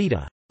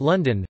 Sita.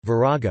 London,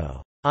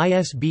 Virago.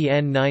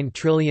 ISBN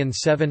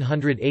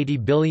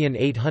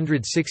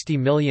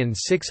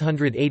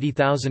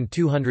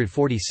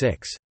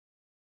 9780860680246.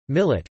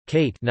 Millett,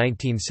 Kate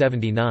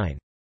 1979.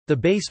 The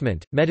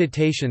Basement,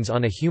 Meditations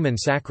on a Human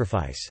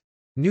Sacrifice.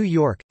 New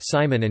York,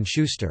 Simon &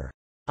 Schuster.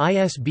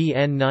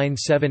 ISBN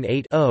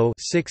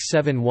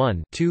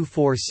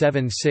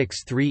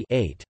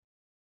 978-0-671-24763-8.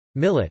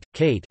 Millett,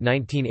 Kate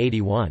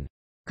 1981.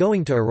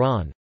 Going to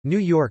Iran. New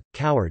York,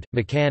 Coward,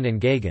 McCann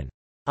 & Gagan.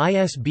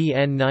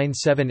 ISBN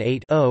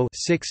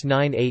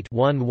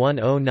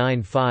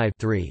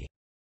 978-0-698-11095-3.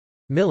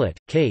 Millett,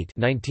 Kate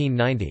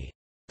 1990.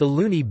 The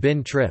Looney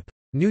Bin Trip.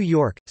 New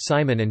York,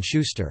 Simon &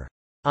 Schuster.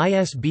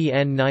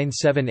 ISBN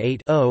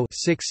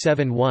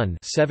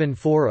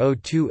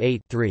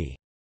 978-0-671-74028-3.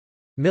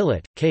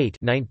 Millett, Kate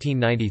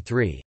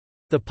 1993.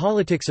 The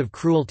Politics of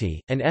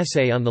Cruelty, An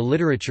Essay on the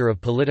Literature of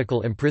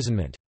Political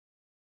Imprisonment.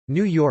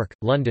 New York,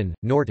 London,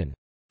 Norton.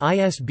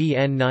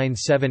 ISBN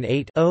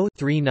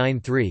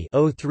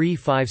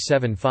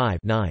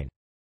 978-0-393-03575-9.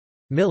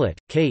 Millett,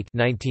 Kate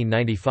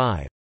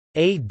 1995.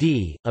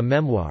 A.D., A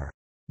Memoir.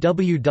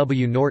 W.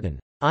 W. Norton.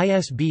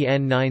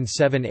 ISBN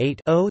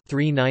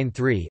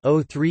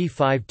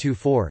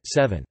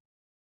 978-0-393-03524-7.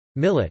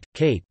 Millett,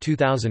 Kate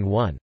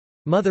 2001.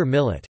 Mother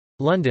Millett.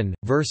 London,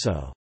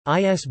 Verso.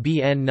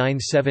 ISBN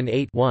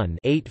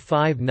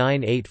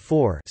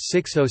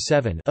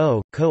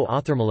 978-1-85984-607-0.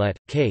 Co-author Millett,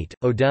 Kate,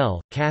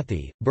 Odell,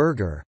 Kathy,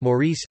 Berger,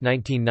 Maurice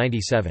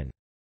 1997.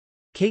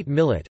 Kate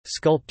Millett,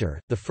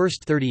 Sculptor, The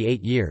First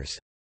 38 Years.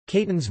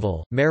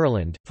 Catonsville,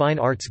 Maryland, Fine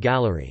Arts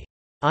Gallery.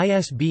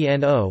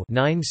 ISBN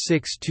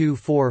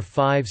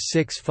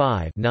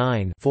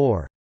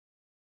 0-9624565-9-4.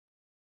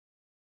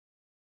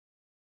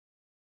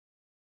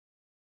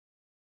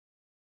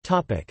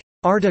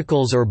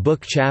 Articles or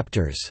book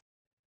chapters.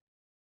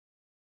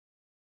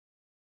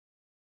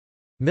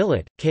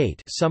 Millett,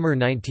 Kate. Summer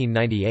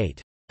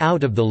 1998.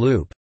 Out of the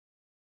Loop.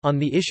 On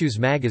the Issues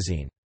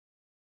magazine.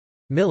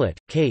 Millett,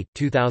 Kate.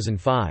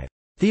 2005.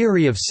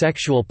 Theory of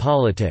Sexual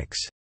Politics.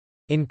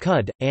 In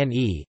Cud, Anne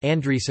E.,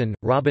 Andreessen,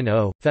 Robin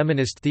O.,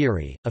 Feminist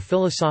Theory, A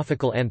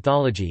Philosophical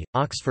Anthology,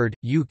 Oxford,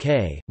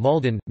 UK,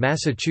 Malden,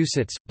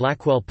 Massachusetts,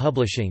 Blackwell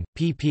Publishing,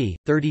 pp.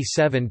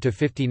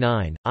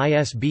 37–59,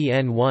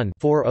 ISBN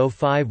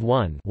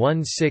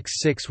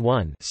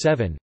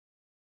 1-4051-1661-7.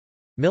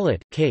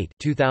 Millett, Kate.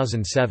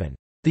 2007.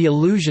 The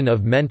Illusion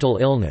of Mental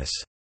Illness.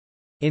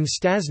 In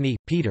Stasny,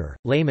 Peter,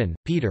 Lehman,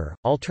 Peter,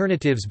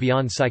 Alternatives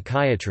Beyond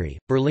Psychiatry,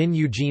 Berlin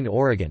Eugene,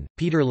 Oregon,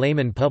 Peter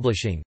Lehman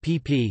Publishing,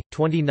 pp.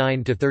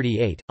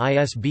 29–38,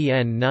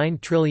 ISBN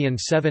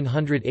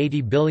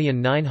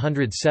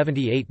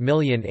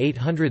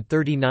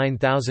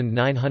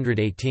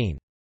 9780978839918.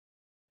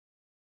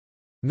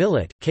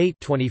 Millett, Kate.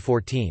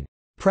 2014.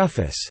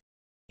 Preface.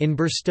 In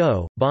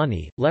Burstow,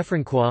 Bonnie,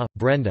 Lefrancois,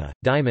 Brenda,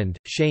 Diamond,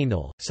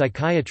 Shaindle,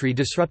 Psychiatry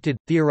Disrupted,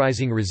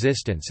 Theorizing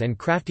Resistance and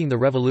Crafting the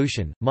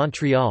Revolution,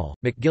 Montreal,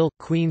 McGill,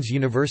 Queen's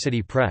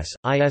University Press,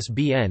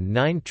 ISBN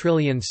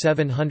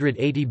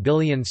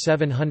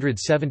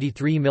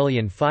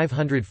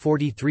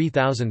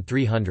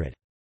 9780773543300.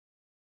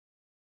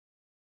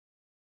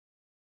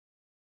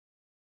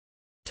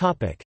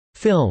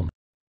 Film.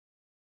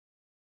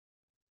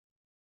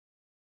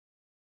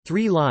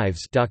 Three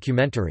Lives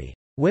documentary.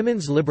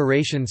 Women's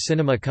Liberation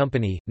Cinema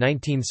Company,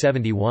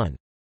 1971.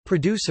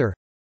 Producer.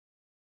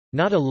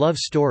 Not a Love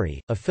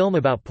Story, a film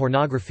about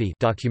pornography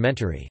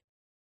documentary.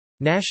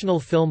 National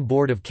Film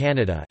Board of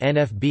Canada,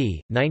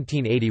 NFB,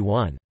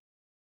 1981.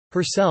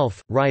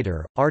 Herself,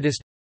 writer,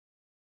 artist.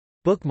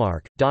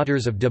 Bookmark,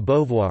 Daughters of de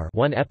Beauvoir,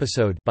 one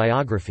episode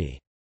biography.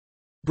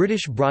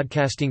 British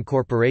Broadcasting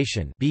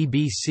Corporation,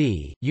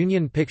 BBC,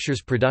 Union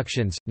Pictures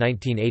Productions,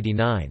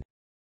 1989.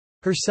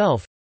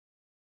 Herself.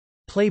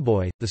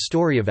 Playboy, The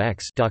Story of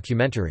X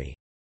documentary.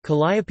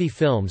 Calliope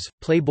Films,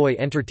 Playboy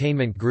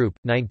Entertainment Group,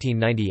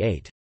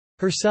 1998.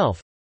 Herself.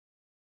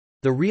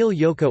 The Real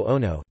Yoko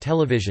Ono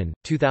television,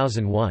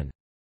 2001.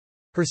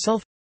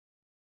 Herself.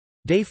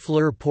 Des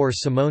fleurs pour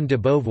Simone de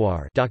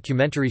Beauvoir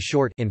documentary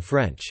short in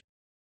French.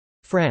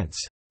 France.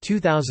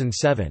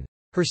 2007.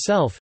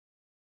 Herself.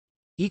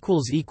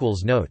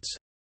 Notes